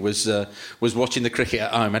Steele was watching the cricket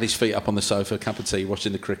at home, had his feet up on the sofa, a cup of tea,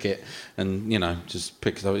 watching the cricket, and just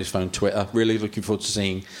picked up his phone, Twitter. Really looking forward to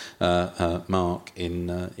seeing Mark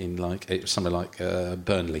in like somewhere like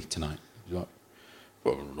Burnley tonight. He was like,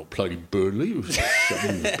 well, we're not playing Burnley. He's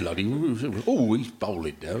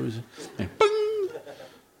bowling now. Bing!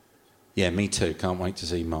 Yeah, me too. Can't wait to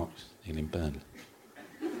see Mark in Burnley.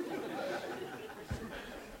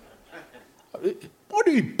 What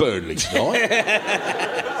are you Burnley tonight?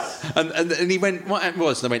 and he went, what it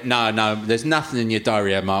was? And I went, no, there's nothing in your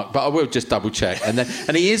diary here, Mark, but I will just double check. And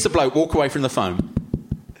he hears the bloke walk away from the phone.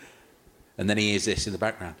 And then he hears this in the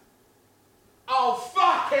background. Oh,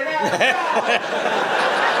 fucking hell!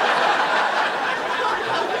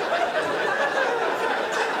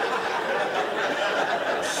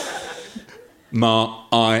 Mark,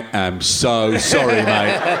 I am so sorry,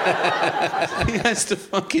 mate. He has to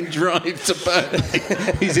fucking drive to Burnley.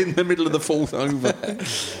 He's in the middle of the 4th over.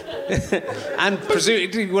 And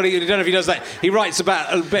presumably, I don't know if he does that. He writes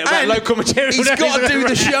about a bit about local material. He's got to do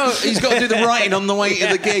the show. He's got to do the writing on the way to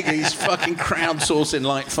the gig. He's fucking crowdsourcing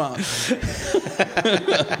like fuck.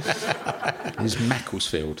 It's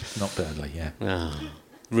Macclesfield, not Burnley. Yeah. Oh,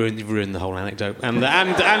 ruined the whole anecdote and the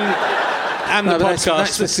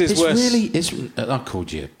podcast. This is worse. I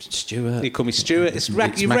called you Stuart. You call me Stuart. You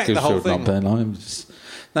wrecked the whole thing. Not Burnley.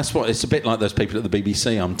 That's what. It's a bit like those people at the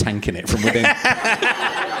BBC. I'm tanking it from within.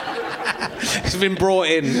 It's been brought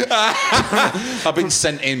in. I've been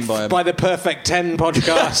sent in by the Perfect 10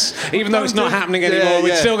 podcast. Even though it's not happening anymore,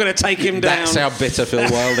 we're still going to take him down. That's how bitter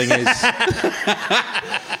Phil Wilding is.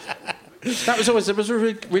 It was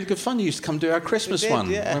really, really good fun. You used to come do our Christmas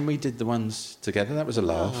one when we did the ones together. That was a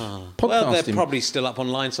laugh. Well, they're probably still up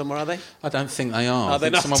online somewhere, are they? I don't think they are.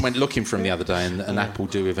 Someone went looking for them the other day, and Apple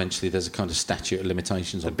do eventually. There's a kind of statute of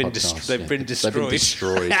limitations on podcasts. They've been destroyed. They've been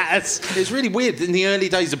destroyed. Yes. It's really weird in the early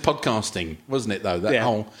days of podcasting, wasn't it? Though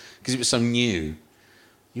because it was so new.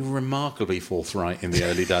 You were remarkably forthright in the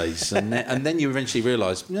early days, and then you eventually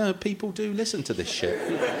realise, people do listen to this shit.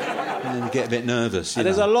 And then you get a bit nervous.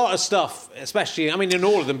 There's a lot of stuff, especially, in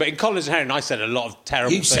all of them, but in Collins and Herring, I said a lot of terrible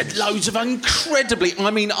things. You said loads of incredibly...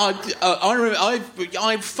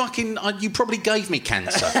 you probably gave me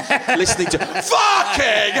cancer listening to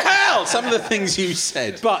fucking hell, some of the things you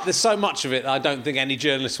said. But there's so much of it that I don't think any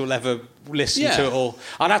journalist will ever listen to it all.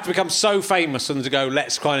 I'd have to become so famous for them to go,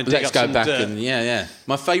 let's kind of dig up some dirt. And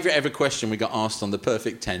my favourite ever question we got asked on the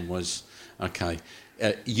Perfect 10 was,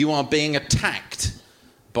 you are being attacked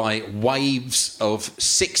by waves of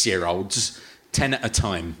 6-year-olds, 10 at a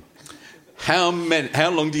time. How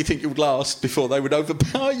long do you think you would last before they would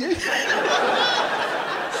overpower you?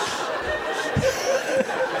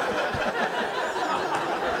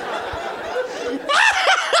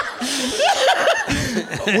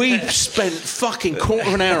 We spent fucking quarter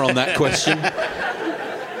of an hour on that question.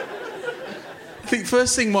 The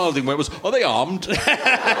first thing Wilding went was, are they armed?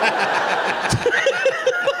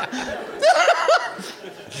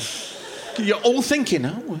 You're all thinking,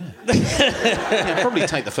 yeah, probably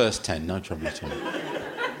take the first 10, no trouble at all.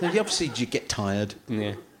 Now, obviously, you get tired.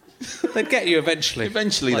 Yeah. They'd get you eventually.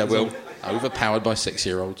 Eventually they will. Overpowered by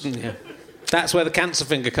 6-year-olds. Yeah. That's where the cancer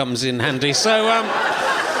finger comes in handy. So,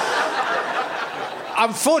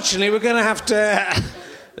 unfortunately, we're going to have to...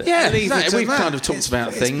 we've kind of talked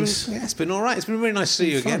about things. It's been all right. It's been really nice to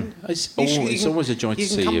see you again. It's always a joy to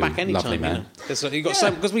see you. You can come back anytime, lovely man.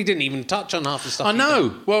 Because we didn't even touch on half the stuff. I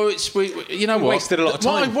know. Well, you know what? Wasted a lot of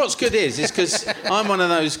time. What's good is because I'm one of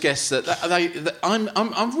those guests that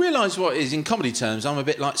I've realised what it is in comedy terms. I'm a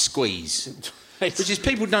bit like Squeeze. Which is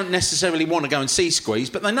people don't necessarily want to go and see Squeeze,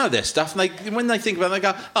 but they know their stuff, and when they think about it, they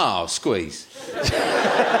go, oh, Squeeze.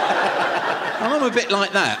 And I'm a bit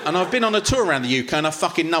like that, and I've been on a tour around the UK, and I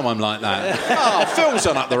fucking know I'm like that. Oh, Phil's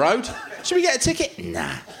on up the road. Should we get a ticket?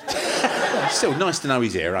 Nah. Still nice to know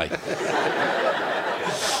he's here, eh?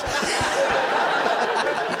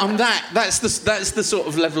 I'm that. That's the sort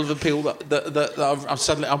of level of appeal that I've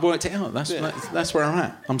suddenly worked it out. That's where I'm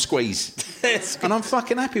at. I'm Squeeze, and I'm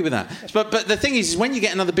fucking happy with that. But the thing is when you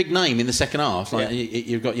get another big name in the second half, like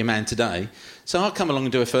you've got your man today. So I'll come along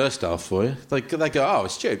and do a first half for you. They go, oh,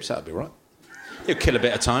 it's Tubes, that'll be right. He'll kill a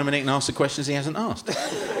bit of time and he can ask the questions he hasn't asked.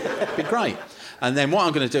 It'd be great. And then what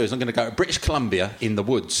I'm going to do is I'm going to go to British Columbia in the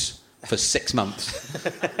woods for 6 months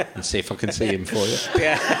and see if I can see him for you.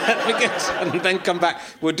 Yeah, and then come back.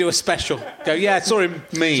 We'll do a special. Go, yeah, saw him.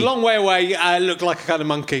 Me. It's a long way away. I look like a kind of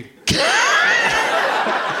monkey. There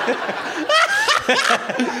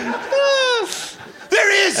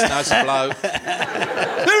he is! No, it's a bloke.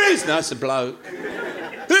 There he is! No, it's a bloke.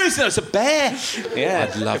 There is! No, it's a bear. Yeah,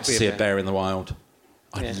 I'd love to see a bear in the wild.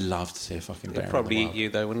 I'd love to see a fucking bear in the wild. Probably eat you,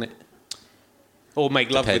 though, wouldn't it? Or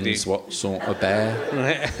make love with you. Depends what sort of bear.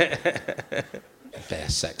 Bear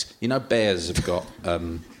sex. You know, bears have got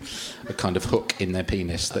a kind of hook in their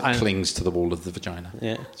penis that clings to the wall of the vagina.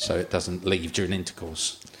 Yeah. So it doesn't leave during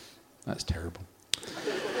intercourse. That's terrible.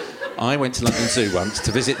 I went to London Zoo once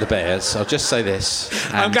to visit the bears. I'll just say this.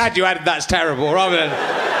 I'm glad you added that's terrible, rather than...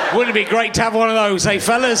 Wouldn't it be great to have one of those, eh,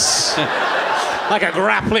 fellas? Like a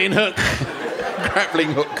grappling hook.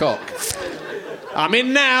 Grappling hook cock. I'm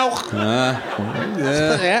in now.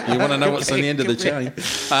 You want to know what's on the end of the chain.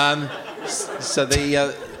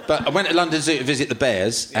 But I went to London Zoo to visit the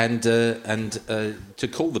bears, and to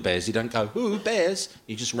call the bears, you don't go, ooh, bears.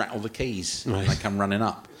 You just rattle the keys, and they come running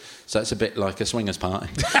up. So it's a bit like a swingers party.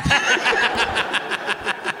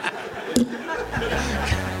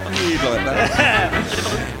 You'd like that.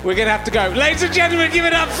 We're going to have to go. Ladies and gentlemen, give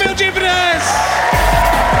it up, Phil Jupiters!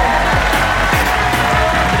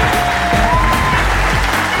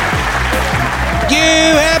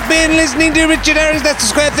 You have been listening to Richard Herring's Leicester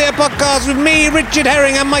Square Theatre podcast with me, Richard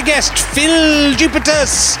Herring, and my guest, Phil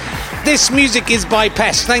Jupiters. This music is by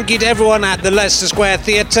Pest. Thank you to everyone at the Leicester Square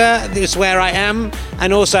Theatre. This is where I am.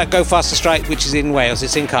 And also at Go Faster Stripe, which is in Wales.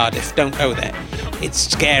 It's in Cardiff. Don't go there. It's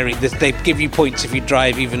scary. They give you points if you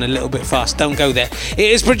drive even a little bit fast. Don't go there. It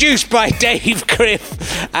is produced by Dave Criff.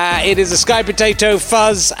 It is a Sky Potato,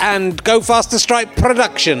 Fuzz, and Go Faster Stripe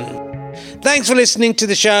production. Thanks for listening to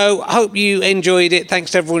the show. I hope you enjoyed it. Thanks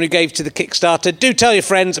to everyone who gave to the Kickstarter. Do tell your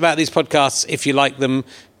friends about these podcasts if you like them.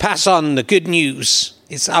 Pass on the good news.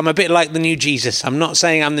 I'm a bit like the new Jesus. I'm not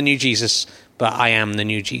saying I'm the new Jesus, but I am the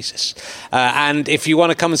new Jesus. And if you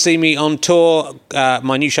want to come and see me on tour,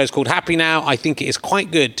 my new show is called Happy Now. I think it is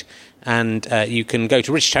quite good. And you can go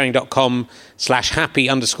to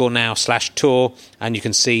richardherring.com/happy_now/tour and you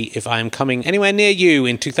can see if I am coming anywhere near you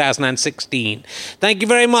in 2016. Thank you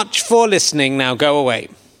very much for listening. Now go away.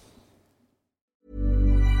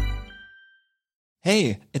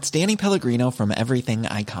 Hey, it's Danny Pellegrino from Everything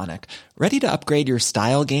Iconic. Ready to upgrade your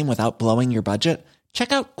style game without blowing your budget?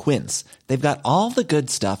 Check out Quince. They've got all the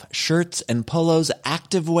good stuff, shirts and polos,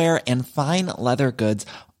 activewear, and fine leather goods,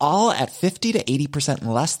 all at 50 to 80%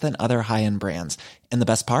 less than other high-end brands. And the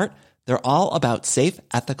best part? They're all about safe,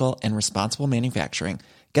 ethical, and responsible manufacturing.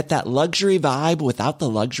 Get that luxury vibe without the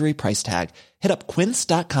luxury price tag. Hit up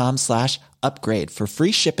quince.com/upgrade for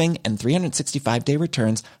free shipping and 365-day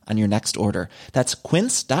returns on your next order. That's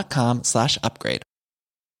quince.com/upgrade.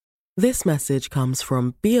 This message comes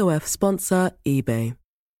from BOF sponsor eBay.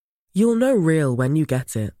 You'll know real when you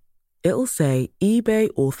get it. It'll say eBay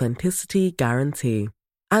Authenticity Guarantee.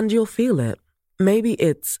 And you'll feel it. Maybe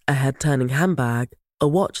it's a head-turning handbag, a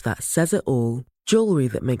watch that says it all, jewelry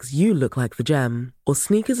that makes you look like the gem, or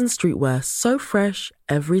sneakers and streetwear so fresh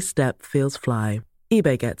every step feels fly.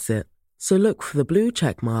 eBay gets it. So look for the blue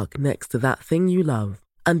check mark next to that thing you love.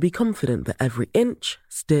 And be confident that every inch,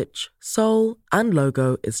 stitch, sole, and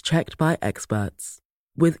logo is checked by experts.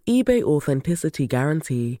 With eBay Authenticity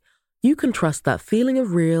Guarantee, you can trust that feeling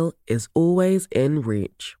of real is always in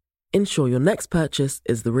reach. Ensure your next purchase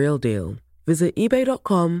is the real deal. Visit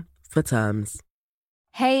eBay.com for terms.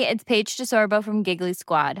 Hey, it's Paige DeSorbo from Giggly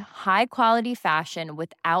Squad. High quality fashion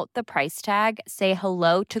without the price tag. Say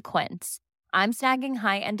hello to Quince. I'm snagging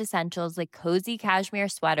high-end essentials like cozy cashmere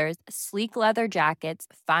sweaters, sleek leather jackets,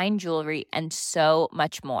 fine jewelry, and so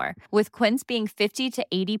much more. With Quince being 50 to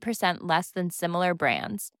 80% less than similar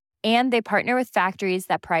brands. And they partner with factories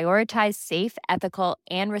that prioritize safe, ethical,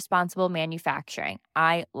 and responsible manufacturing.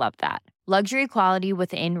 I love that. Luxury quality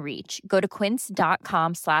within reach. Go to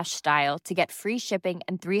quince.com/style to get free shipping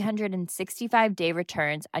and 365-day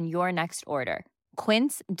returns on your next order.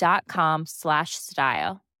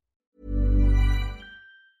 Quince.com/style.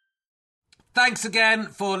 Thanks again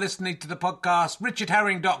for listening to the podcast.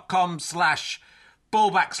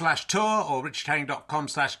 richardherring.com/ballback/tour or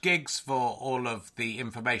richardherring.com/gigs for all of the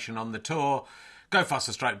information on the tour.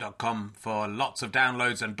 GoFasterStroke.com for lots of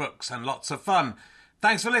downloads and books and lots of fun.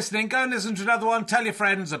 Thanks for listening. Go and listen to another one. Tell your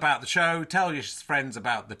friends about the show. Tell your friends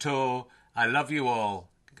about the tour. I love you all.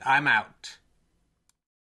 I'm out.